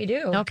 Yes, we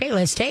do. Okay,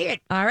 let's take it.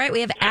 All right,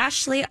 we have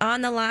Ashley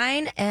on the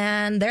line,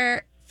 and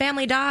their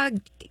family dog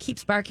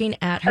keeps barking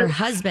at her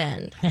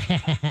husband.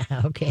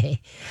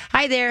 Okay.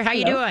 Hi there. How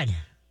you doing?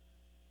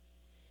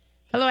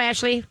 Hello,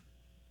 Ashley.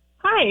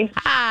 Hi.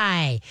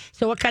 Hi.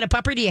 So what kind of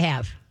pupper do you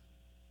have?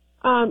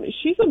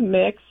 She's a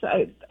mix.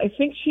 I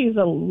think she's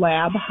a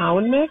lab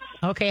hound mix.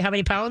 Okay, how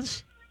many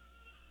pounds?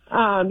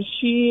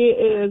 She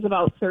is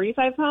about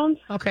 35 pounds.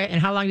 Okay, and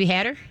how long have you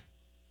had her?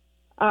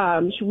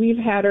 We've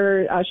had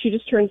her, she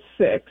just turned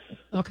 6.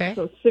 Okay.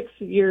 So 6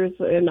 years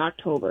in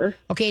October.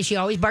 Okay, has she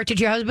always barked at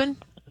your husband?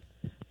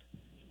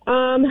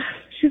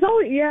 She's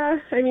always, yeah,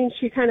 I mean,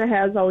 she kind of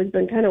has always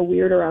been kind of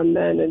weird around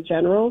men in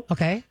general.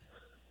 Okay.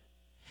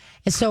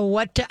 And so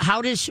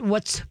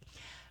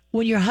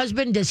when your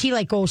husband, does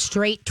he go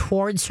straight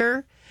towards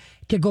her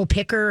to go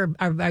pick her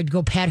or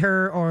go pet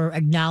her or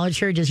acknowledge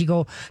her? Does he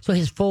go, so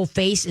his full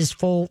face is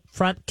full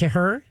front to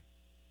her?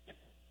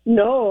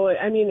 No,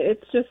 I mean,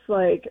 it's just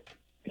like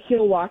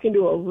he'll walk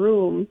into a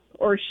room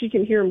or she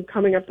can hear him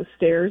coming up the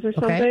stairs or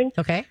something.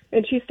 Okay.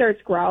 And she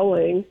starts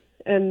growling.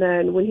 And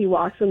then when he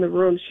walks in the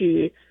room,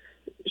 she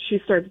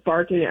starts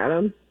barking at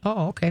him.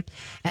 Oh, okay.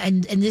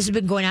 And this has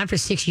been going on for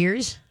 6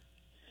 years?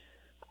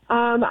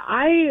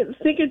 I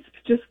think it's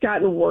just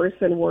gotten worse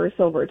and worse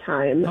over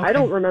time. Okay. I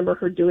don't remember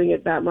her doing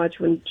it that much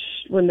when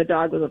the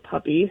dog was a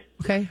puppy.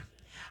 Okay.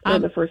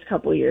 In the first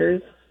couple of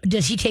years.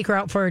 Does he take her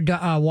out for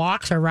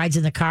walks or rides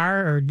in the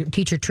car or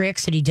teach her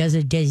tricks? And does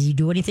he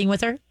do anything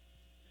with her?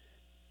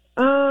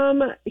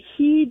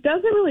 He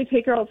doesn't really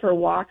take her out for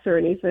walks or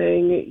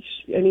anything.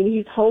 I mean,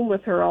 he's home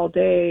with her all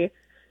day,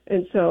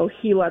 and so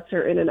he lets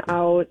her in and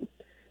out.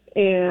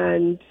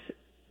 And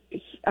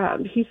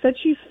he said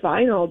she's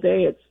fine all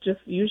day. It's just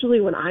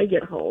usually when I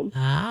get home.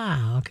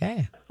 Ah,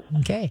 okay.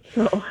 Okay.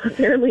 So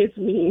apparently it's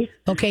me.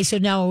 Okay, so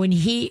now when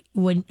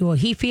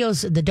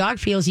the dog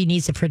feels he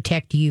needs to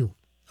protect you.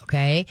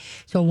 Okay,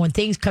 so when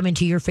things come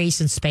into your face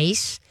and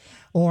space,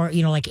 or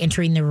like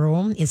entering the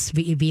room, it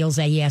feels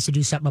that he has to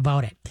do something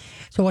about it.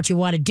 So what you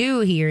want to do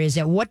here is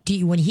that when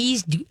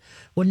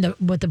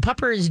the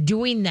pupper is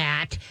doing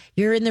that,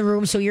 you're in the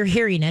room, so you're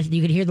hearing it.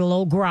 You can hear the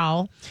low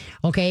growl,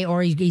 okay,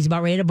 or he's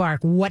about ready to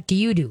bark. What do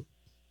you do?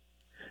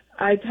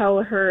 I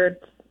tell her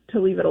to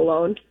leave it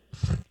alone.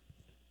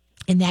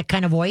 In that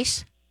kind of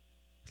voice?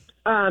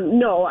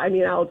 No, I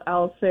mean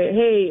I'll say,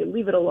 "Hey,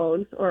 leave it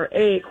alone," or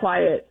 "Hey,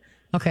 quiet."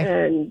 Okay.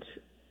 And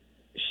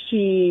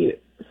she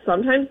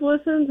sometimes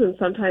listens and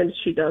sometimes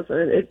she doesn't.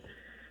 It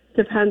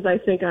depends, I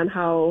think, on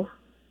how.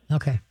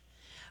 Okay.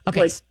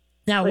 Okay.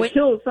 Now,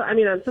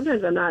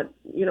 sometimes I'm not,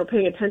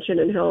 paying attention,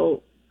 and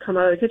he'll come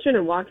out of the kitchen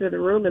and walk into the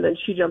room, and then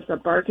she jumps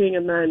up barking,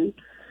 and then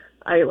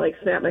I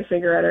snap my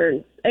finger at her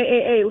and,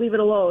 hey, leave it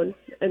alone.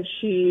 And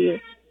she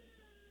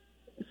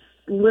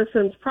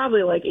listens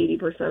probably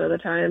 80% of the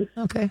time.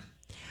 Okay.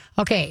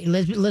 Okay,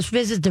 let's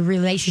visit the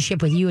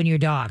relationship with you and your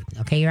dog.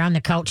 Okay, you're on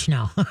the couch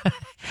now.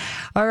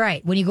 All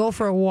right, when you go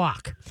for a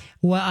walk,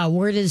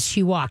 where does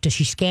she walk? Does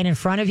she stand in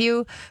front of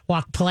you,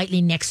 walk politely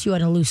next to you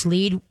on a loose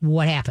lead?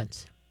 What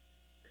happens?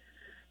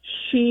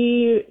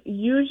 She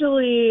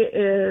usually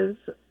is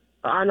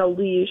on a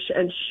leash,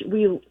 and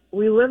we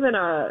live in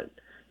a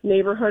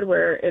neighborhood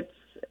where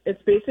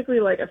it's basically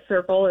like a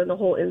circle, and the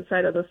whole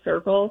inside of the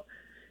circle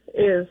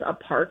is a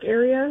park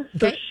area.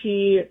 Okay. So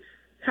she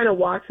kind of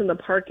walks in the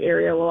park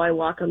area while I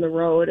walk on the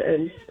road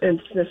and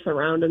sniffs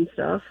around and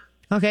stuff.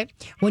 Okay.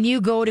 When you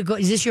go,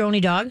 is this your only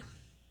dog?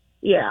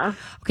 Yeah.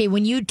 Okay.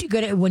 When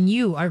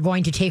you are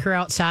going to take her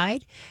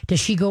outside, does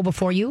she go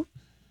before you?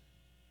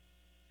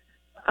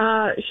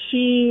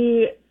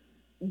 She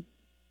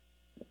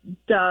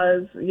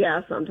does.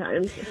 Yeah.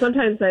 Sometimes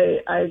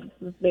I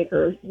make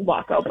her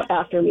walk up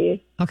after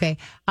me. Okay.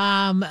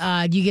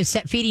 Do you give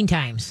set feeding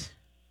times?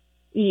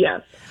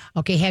 Yes.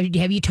 Okay.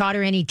 Have you taught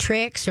her any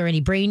tricks or any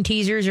brain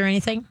teasers or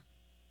anything?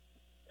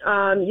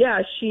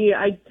 Yeah,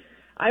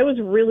 I was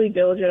really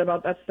diligent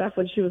about that stuff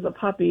when she was a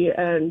puppy,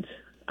 and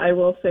I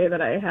will say that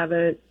I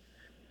haven't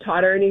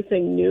taught her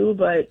anything new,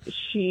 but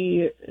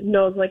she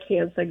knows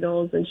hand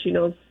signals, and she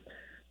knows,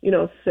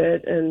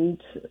 sit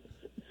and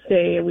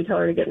stay. We tell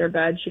her to get in her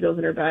bed. She goes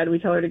in her bed. We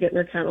tell her to get in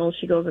her kennel.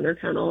 She goes in her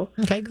kennel.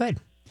 Okay, good.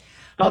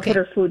 I'll Okay. put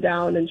her food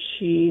down, and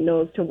she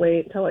knows to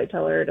wait until I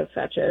tell her to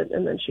fetch it,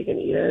 and then she can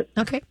eat it.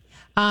 Okay.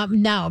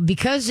 Now,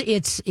 because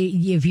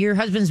if your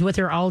husband's with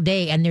her all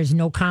day and there's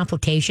no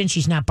confrontation,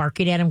 she's not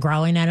barking at him,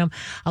 growling at him,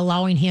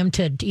 allowing him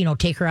to,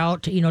 take her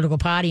out, to go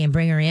potty and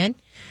bring her in.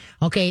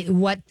 Okay,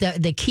 what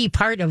the key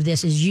part of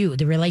this is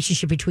the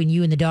relationship between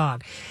you and the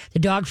dog. The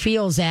dog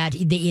feels that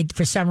it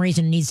for some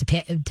reason needs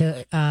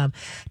to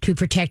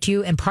protect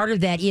you, and part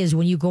of that is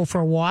when you go for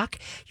a walk,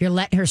 you're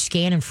letting her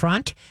scan in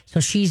front. So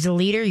she's the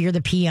leader, you're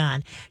the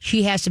peon.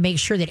 She has to make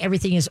sure that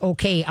everything is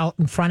okay out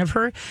in front of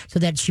her, so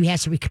that she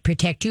has to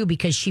protect you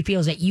because she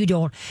feels that you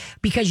don't,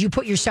 because you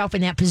put yourself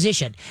in that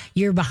position.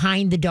 You're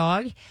behind the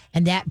dog,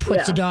 and that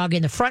puts the dog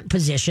in the front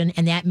position,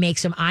 and that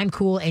makes him, I'm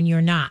cool and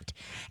you're not.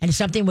 And if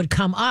something would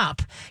come up,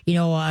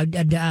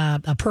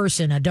 a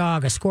person, a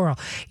dog, a squirrel,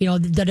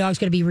 the dog's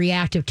going to be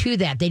reactive to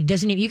that.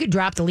 You could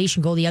drop the leash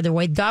and go the other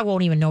way. The dog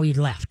won't even know you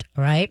left.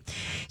 All right.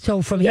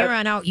 So from here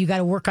on out, you got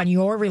to work on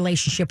your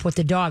relationship with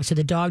the dog, so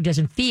the dog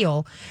doesn't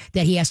feel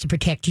that he has to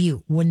protect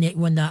you when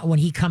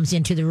he comes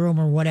into the room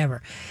or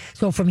whatever.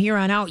 So from here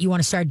on out, you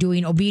want to start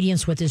doing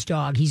obedience with this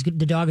dog.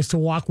 The dog is to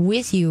walk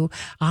with you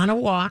on a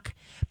walk,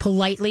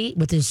 politely,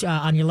 with his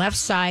on your left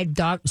side,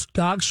 dog's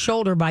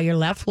shoulder by your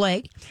left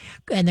leg,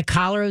 and the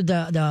collar,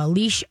 the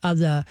leash of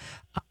the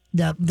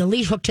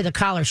leash hook to the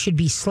collar should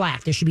be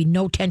slack. There should be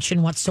no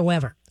tension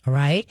whatsoever. All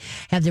right.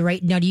 Have the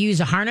right. Now, do you use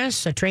a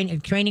harness, a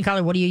training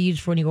collar? What do you use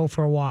for when you go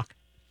for a walk?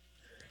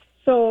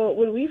 So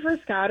when we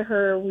first got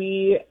her,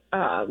 we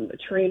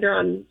trained her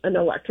on an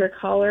electric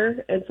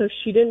collar, and so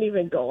she didn't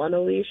even go on a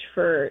leash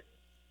for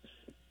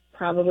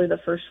probably the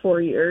first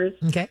 4 years.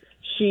 Okay.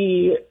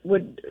 She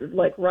would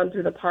run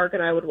through the park,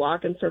 and I would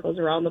walk in circles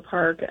around the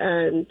park,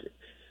 and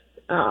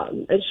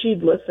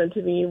she'd listen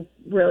to me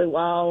really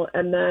well.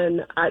 And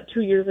then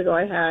 2 years ago,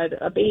 I had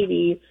a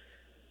baby,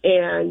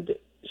 and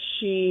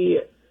she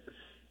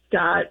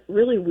got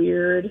really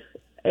weird.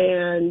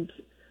 And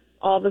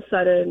all of a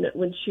sudden,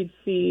 when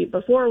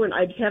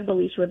I'd have the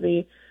leash with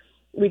me,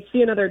 we'd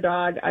see another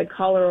dog. I'd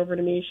call her over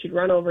to me. She'd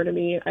run over to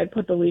me. I'd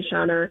put the leash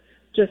on her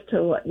just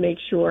to make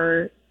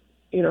sure,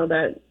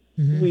 that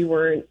we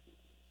weren't,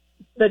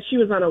 that she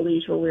was on a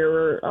leash when we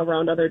were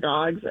around other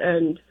dogs.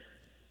 And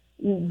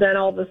then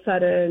all of a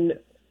sudden,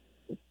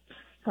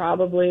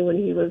 probably when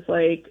he was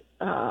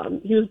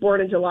he was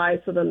born in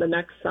July, so then the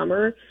next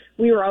summer,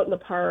 we were out in the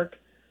park,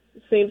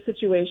 same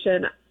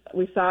situation.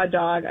 We saw a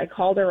dog. I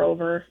called her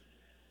over.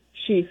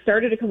 She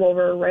started to come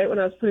over right when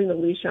I was putting the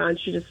leash on.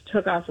 She just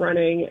took off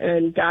running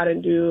and got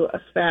into a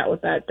spat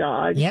with that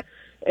dog. Yep.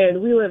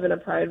 And we live in a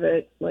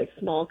private,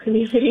 small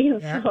community,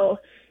 Yeah. so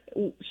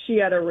she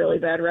had a really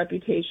bad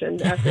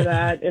reputation after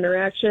that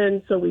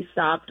interaction. So we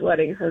stopped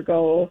letting her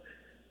go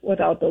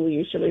without the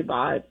leash, and we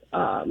bought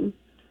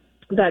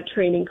that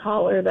training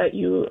collar that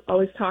you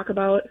always talk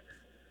about.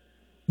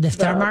 The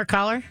Star Mark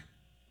collar?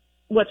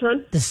 Which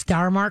one? The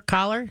Star Mark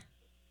collar?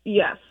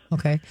 Yes.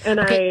 Okay. And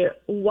okay. I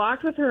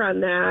walked with her on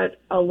that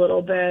a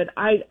little bit.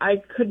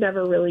 I could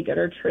never really get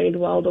her trained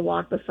well to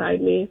walk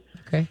beside me.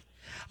 Okay.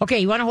 Okay,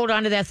 you want to hold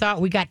on to that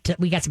thought? We got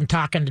some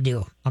talking to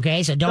do.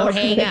 Okay, so don't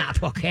hang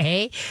up.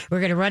 Okay, we're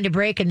going to run to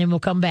break and then we'll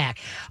come back.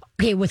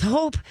 Okay, with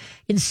Hope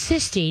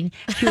insisting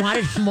she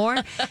wanted more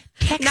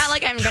text. Not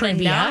like I'm going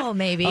to know,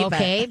 maybe.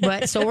 Okay,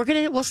 but so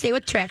we'll stay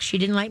with Trex. She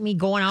didn't like me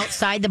going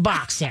outside the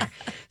box there.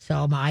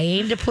 So I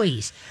aim to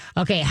please.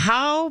 Okay,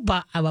 how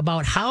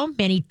about how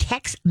many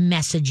text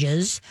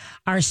messages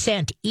are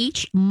sent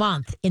each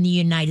month in the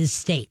United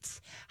States?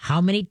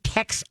 How many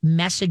text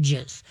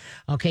messages?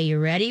 Okay, you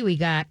ready? We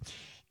got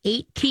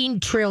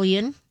 18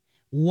 trillion,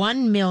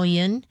 1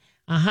 million,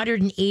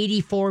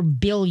 184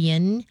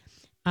 billion.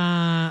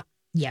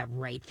 Yeah,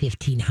 right,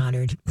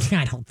 1,500.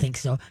 I don't think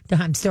so.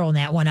 I'm throwing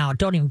that one out.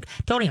 Don't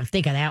even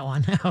think of that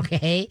one.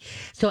 Okay,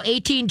 so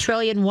 18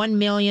 trillion, 1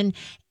 million,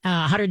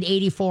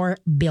 184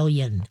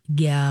 billion.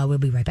 Yeah, we'll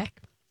be right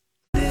back.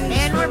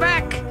 And we're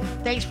back.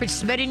 Thanks for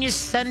spending your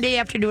Sunday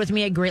afternoon with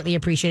me. I greatly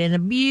appreciate it. And a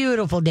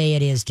beautiful day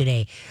it is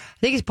today. I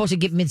think it's supposed to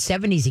get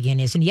mid-70s again,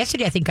 isn't it?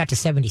 Yesterday, I think, got to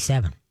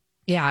 77.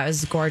 Yeah, it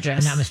was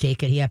gorgeous. I'm not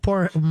mistaken. Yeah,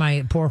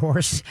 my poor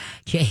horse,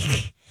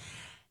 Jake.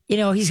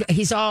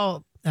 He's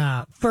all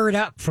furred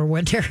up for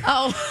winter.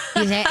 Oh,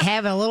 he's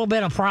having a little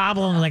bit of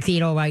problem.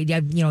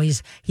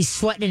 He's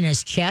sweating in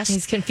his chest.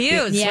 He's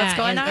confused. Yeah, what's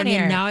going on and here?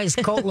 then now his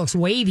coat looks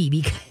wavy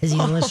because he's a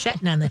little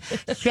shedding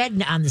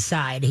on the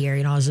side here.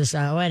 It's just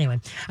anyway.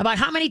 About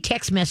how many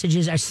text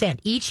messages are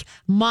sent each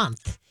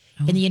month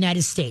in the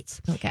United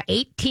States? Okay,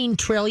 18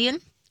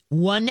 trillion,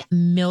 1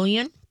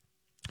 million,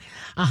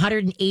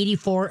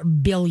 184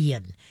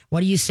 billion. What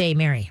do you say,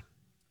 Mary?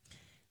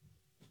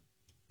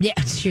 Yeah,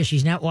 sure.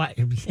 She's not what.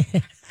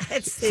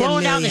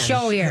 Slowing down the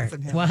show here.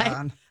 What?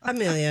 A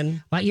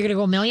million. What? You're going to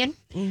go a million?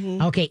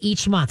 Mm-hmm. Okay,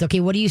 each month. Okay,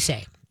 what do you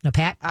say? No,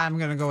 Pat? I'm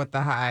going to go with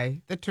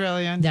the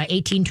trillion. The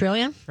 18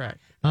 trillion? Correct.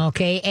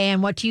 Okay,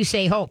 and what do you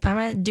say, Hope? I'm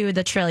going to do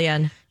the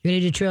trillion. You're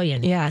going to do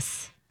trillion?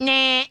 Yes.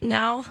 Nah.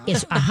 No.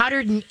 It's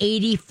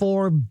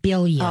 184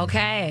 billion.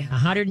 Okay.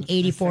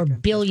 184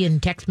 billion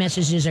text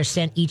messages are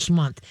sent each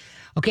month.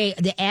 Okay,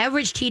 the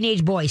average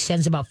teenage boy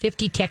sends about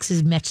 50 text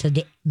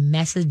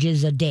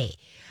messages a day.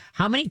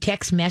 How many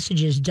text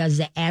messages does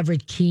the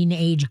average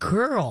teenage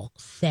girl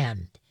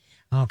send?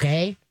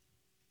 Okay.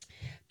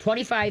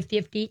 25,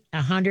 50,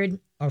 100,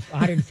 or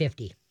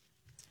 150.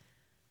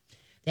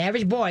 The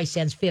average boy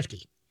sends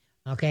 50.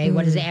 Okay,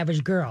 what is the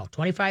average girl?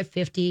 25,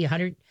 50,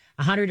 100,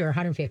 or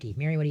 150?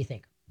 Mary, what do you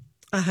think?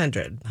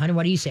 100. 100,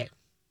 what do you say?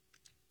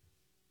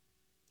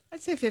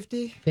 I'd say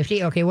 50.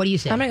 50? Okay, what do you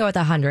say? I'm going to go with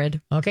 100.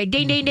 Okay,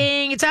 ding, ding,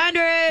 ding. It's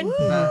 100.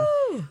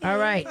 All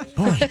right.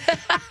 Boy.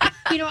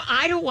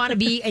 I don't want to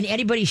be in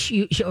anybody's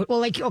shoe. Well,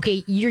 like,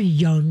 okay, you're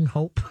young,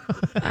 Hope.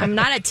 I'm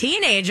not a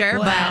teenager,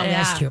 Well, but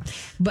that's true.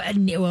 But,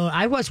 well,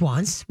 I was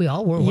once. We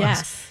all were once.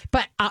 Yes.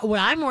 But what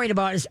I'm worried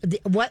about is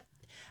what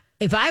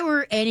if I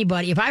were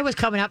anybody, if I was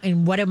coming up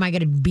and what am I going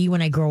to be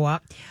when I grow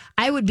up?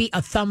 I would be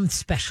a thumb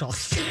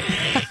specialist.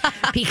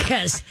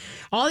 Because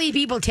all these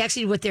people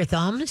texting with their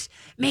thumbs,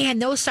 man,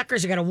 those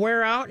suckers are going to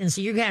wear out. And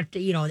so you're going to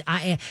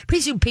have to,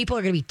 pretty soon people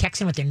are going to be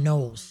texting with their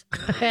nose.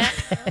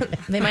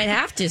 they might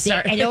have to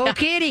start. And no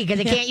kidding, because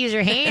they can't use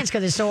their hands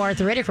because they're so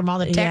arthritic from all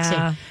the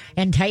texting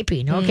and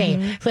typing.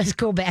 Okay, let's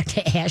go back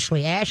to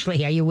Ashley.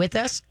 Ashley, are you with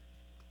us?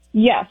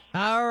 Yes.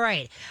 All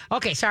right.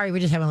 Okay, sorry, we're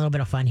just having a little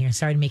bit of fun here.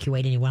 Sorry to make you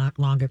wait any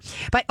longer.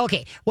 But,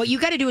 okay, what you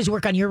got to do is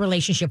work on your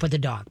relationship with the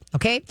dog,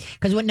 okay?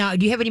 Because now,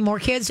 do you have any more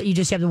kids or you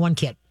just have the one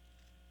kid?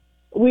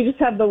 We just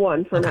have the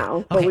one for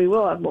now, but we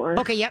will have more.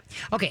 Okay, yep.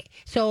 Okay,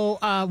 so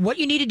what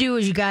you need to do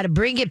is you got to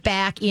bring it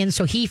back in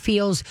so he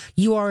feels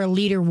you are a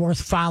leader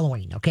worth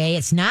following, okay?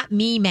 It's not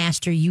me,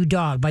 master, you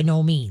dog, by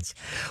no means.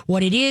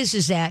 What it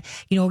is that,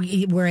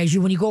 whereas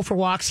when you go for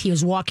walks, he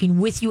is walking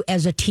with you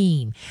as a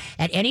team.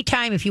 At any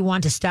time, if you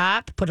want to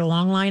stop, put a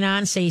long line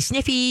on, say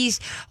sniffies,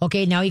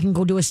 okay, now he can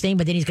go do his thing,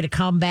 but then he's going to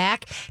come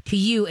back to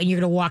you and you're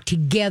going to walk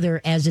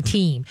together as a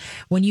team.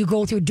 When you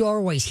go through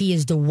doorways, he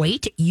is the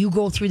weight. You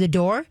go through the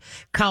door.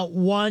 Count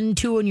 1,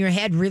 2 in your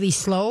head really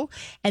slow,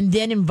 and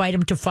then invite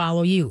him to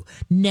follow you.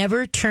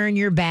 Never turn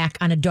your back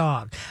on a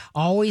dog.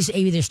 Always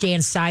either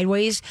stand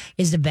sideways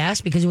is the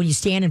best, because when you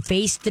stand and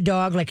face the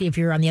dog, like if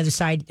you're on the other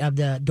side of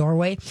the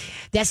doorway,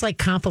 that's like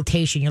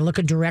confrontation. You're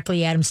looking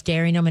directly at him,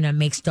 staring him, and it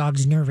makes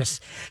dogs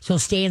nervous. So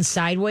stand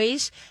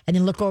sideways and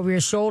then look over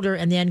your shoulder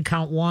and then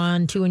count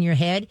 1, 2 in your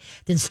head,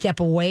 then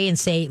step away and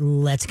say,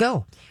 let's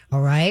go.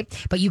 All right?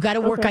 But you got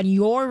to work on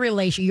your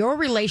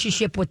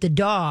relationship with the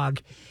dog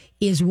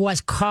is what's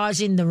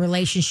causing the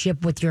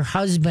relationship with your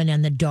husband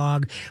and the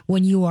dog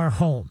when you are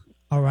home.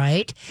 All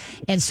right.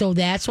 And so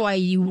that's why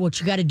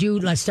what you got to do,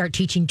 let's start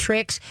teaching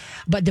tricks.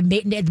 But the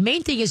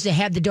main thing is to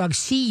have the dog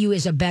see you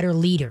as a better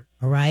leader.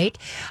 All right.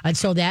 And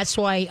so that's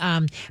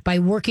why by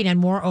working on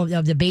more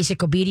of the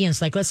basic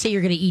obedience, like let's say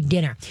you're going to eat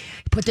dinner,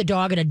 put the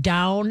dog in a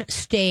down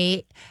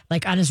stay,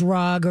 like on his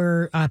rug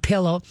or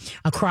pillow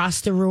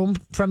across the room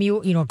from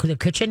you, the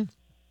kitchen.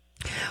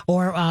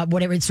 Or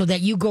whatever, so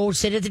that you go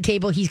sit at the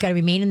table. He's got to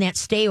remain in that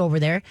stay over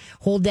there.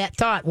 Hold that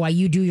thought while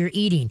you do your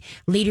eating.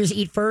 Leaders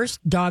eat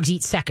first, dogs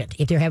eat second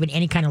if they're having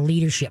any kind of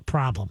leadership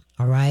problem.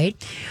 All right.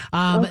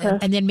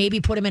 And then maybe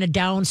put him in a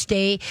down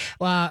stay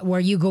where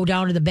you go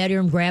down to the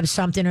bedroom, grab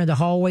something or the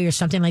hallway or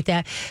something like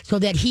that, so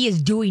that he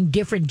is doing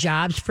different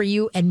jobs for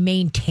you and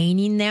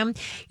maintaining them,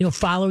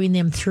 following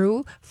them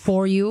through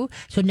for you.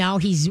 So now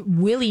he's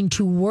willing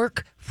to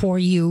work for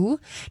you.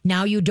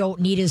 Now you don't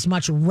need as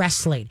much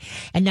wrestling.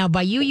 And now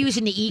by you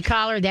using the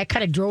e-collar, that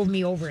kind of drove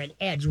me over an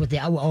edge with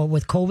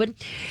COVID.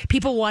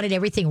 People wanted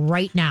everything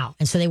right now.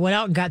 And so they went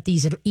out and got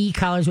these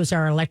e-collars, which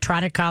are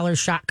electronic collars,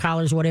 shock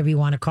collars, whatever you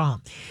want to call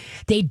them.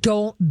 They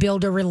don't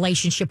build a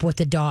relationship with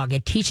the dog.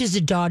 It teaches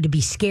the dog to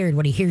be scared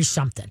when he hears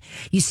something.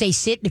 You say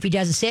sit, and if he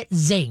doesn't sit,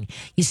 zing.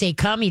 You say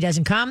come, he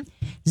doesn't come,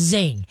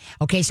 zing.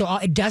 Okay, so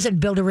it doesn't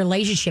build a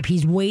relationship.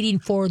 He's waiting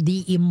for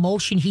the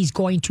emotion he's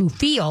going to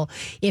feel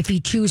if he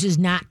chooses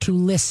not to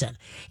listen,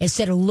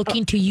 instead of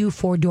looking to you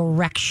for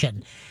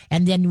direction.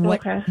 And then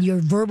what your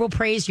verbal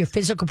praise, your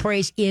physical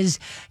praise is,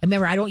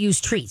 remember, I don't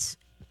use treats.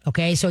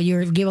 Okay, so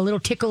you give a little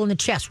tickle in the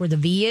chest where the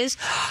V is.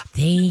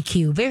 Thank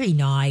you. Very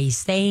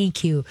nice.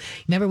 Thank you.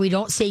 Remember, we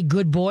don't say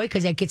good boy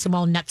because that gets them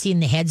all nutsy in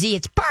the headsy.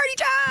 It's party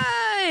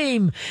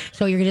time.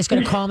 So you're just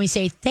going to call me,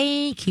 say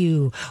thank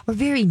you or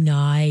very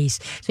nice.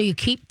 So you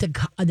keep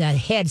the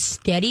head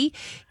steady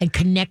and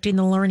connecting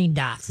the learning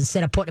dots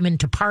instead of putting them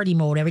into party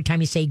mode every time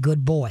you say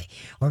good boy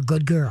or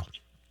good girl.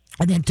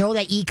 And then throw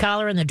that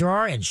e-collar in the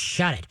drawer and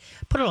shut it.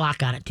 Put a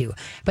lock on it, too.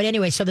 But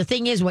anyway, so the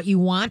thing is, what you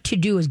want to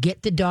do is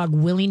get the dog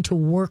willing to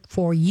work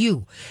for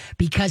you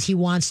because he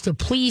wants to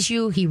please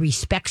you, he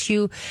respects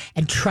you,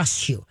 and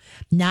trusts you,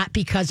 not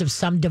because of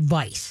some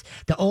device.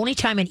 The only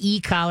time an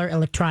e-collar,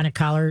 electronic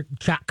collar,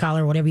 shock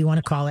collar, whatever you want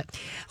to call it,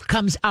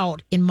 comes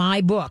out in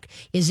my book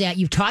is that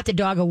you've taught the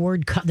dog the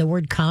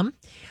word come,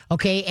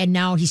 okay, and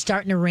now he's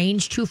starting to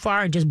range too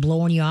far and just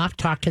blowing you off,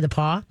 talk to the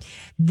paw,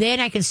 then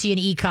I can see an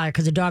e-collar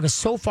because the dog is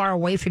so far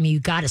away from you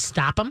got to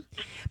stop him.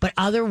 But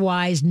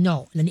otherwise,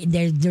 no.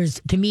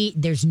 To me,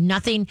 there's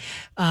nothing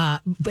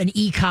an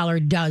e-collar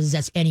does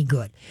that's any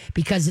good,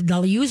 because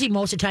they'll use it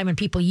most of the time when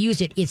people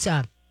use it.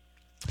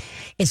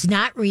 It's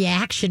not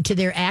reaction to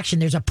their action.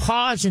 There's a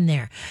pause in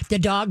there. The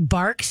dog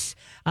barks,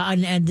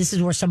 and this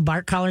is where some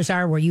bark collars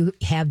are, where you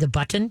have the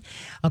button.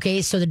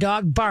 Okay, so the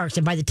dog barks,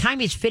 and by the time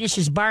he's finished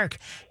his bark,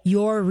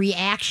 your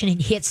reaction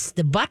hits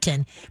the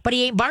button, but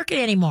he ain't barking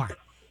anymore.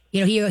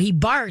 You know, he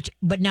barked,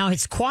 but now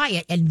it's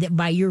quiet, and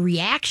by your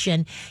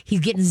reaction,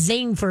 he's getting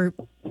zinged for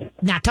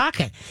not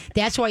talking.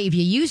 That's why if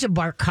you use a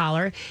bark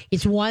collar,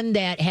 it's one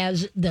that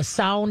has the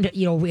sound,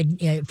 you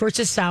know, first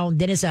a sound,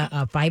 then it's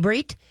a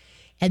vibrate.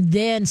 And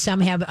then some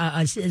have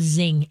a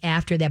zing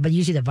after that, but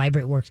usually the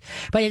vibrate works.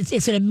 But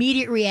it's an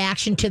immediate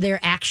reaction to their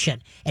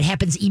action. It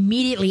happens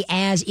immediately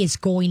as it's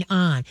going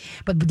on.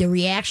 But the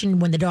reaction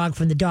when the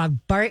dog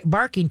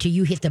barking to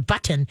you hit the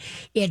button,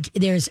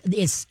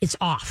 it's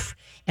off.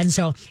 And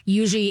so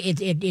usually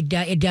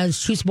it does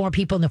shoots more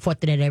people in the foot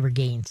than it ever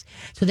gains.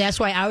 So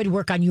that's why I would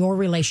work on your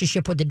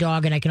relationship with the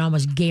dog, and I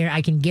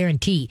can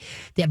guarantee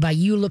that by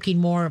you looking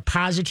more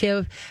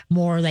positive,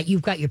 more like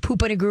you've got your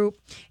poop in a group,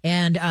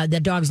 and the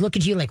dog's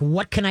looking at you like,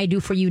 what can I do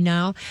for you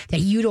now?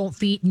 That you don't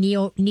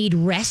need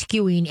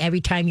rescuing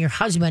every time your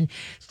husband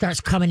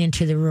starts coming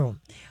into the room.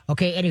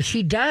 Okay, and if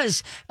she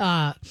does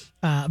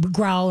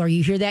growl or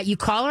you hear that, you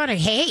call her on it.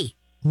 Hey,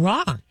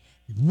 wrong.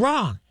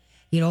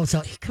 You know,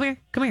 so come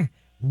here.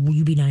 Will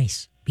you be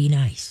nice? Be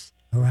nice.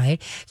 All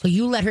right. So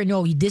you let her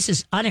know this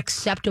is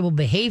unacceptable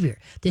behavior.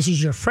 This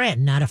is your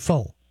friend, not a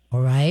foe. All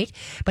right.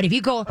 But if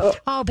you go,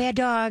 oh, bad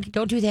dog,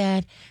 don't do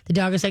that. The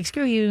dog is like,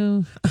 screw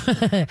you.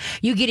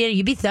 You get in,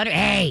 you be thunder.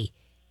 Hey,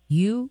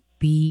 you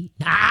be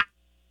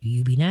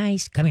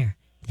nice. Come here.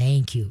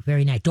 Thank you.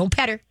 Very nice. Don't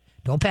pet her.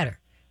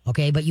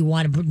 Okay. But you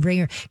want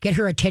to get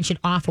her attention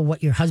off of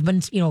what your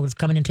husband's, is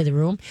coming into the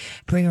room.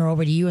 Bring her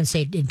over to you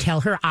and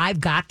tell her, I've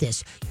got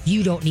this.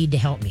 You don't need to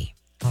help me.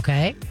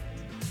 Okay.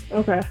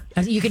 Okay.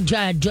 You can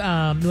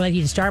whether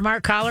you Star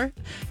Mark collar,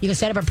 you can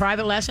set up a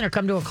private lesson or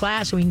come to a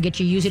class so we can get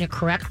you using it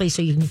correctly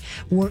so you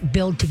can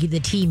build to get the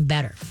team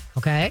better.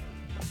 Okay.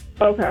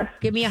 Okay.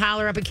 Give me a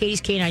holler up at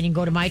Katie's Canine. You can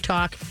go to my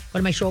talk, go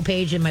to my show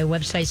page, and my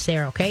website's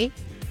there. Okay.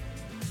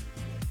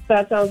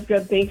 That sounds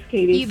good. Thanks,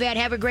 Katie. You bet.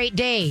 Have a great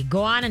day.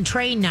 Go on and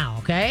train now.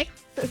 Okay.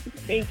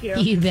 Thank you.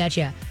 You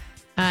betcha.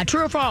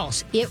 True or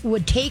false? It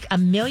would take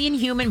 1 million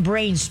human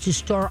brains to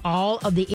store all of the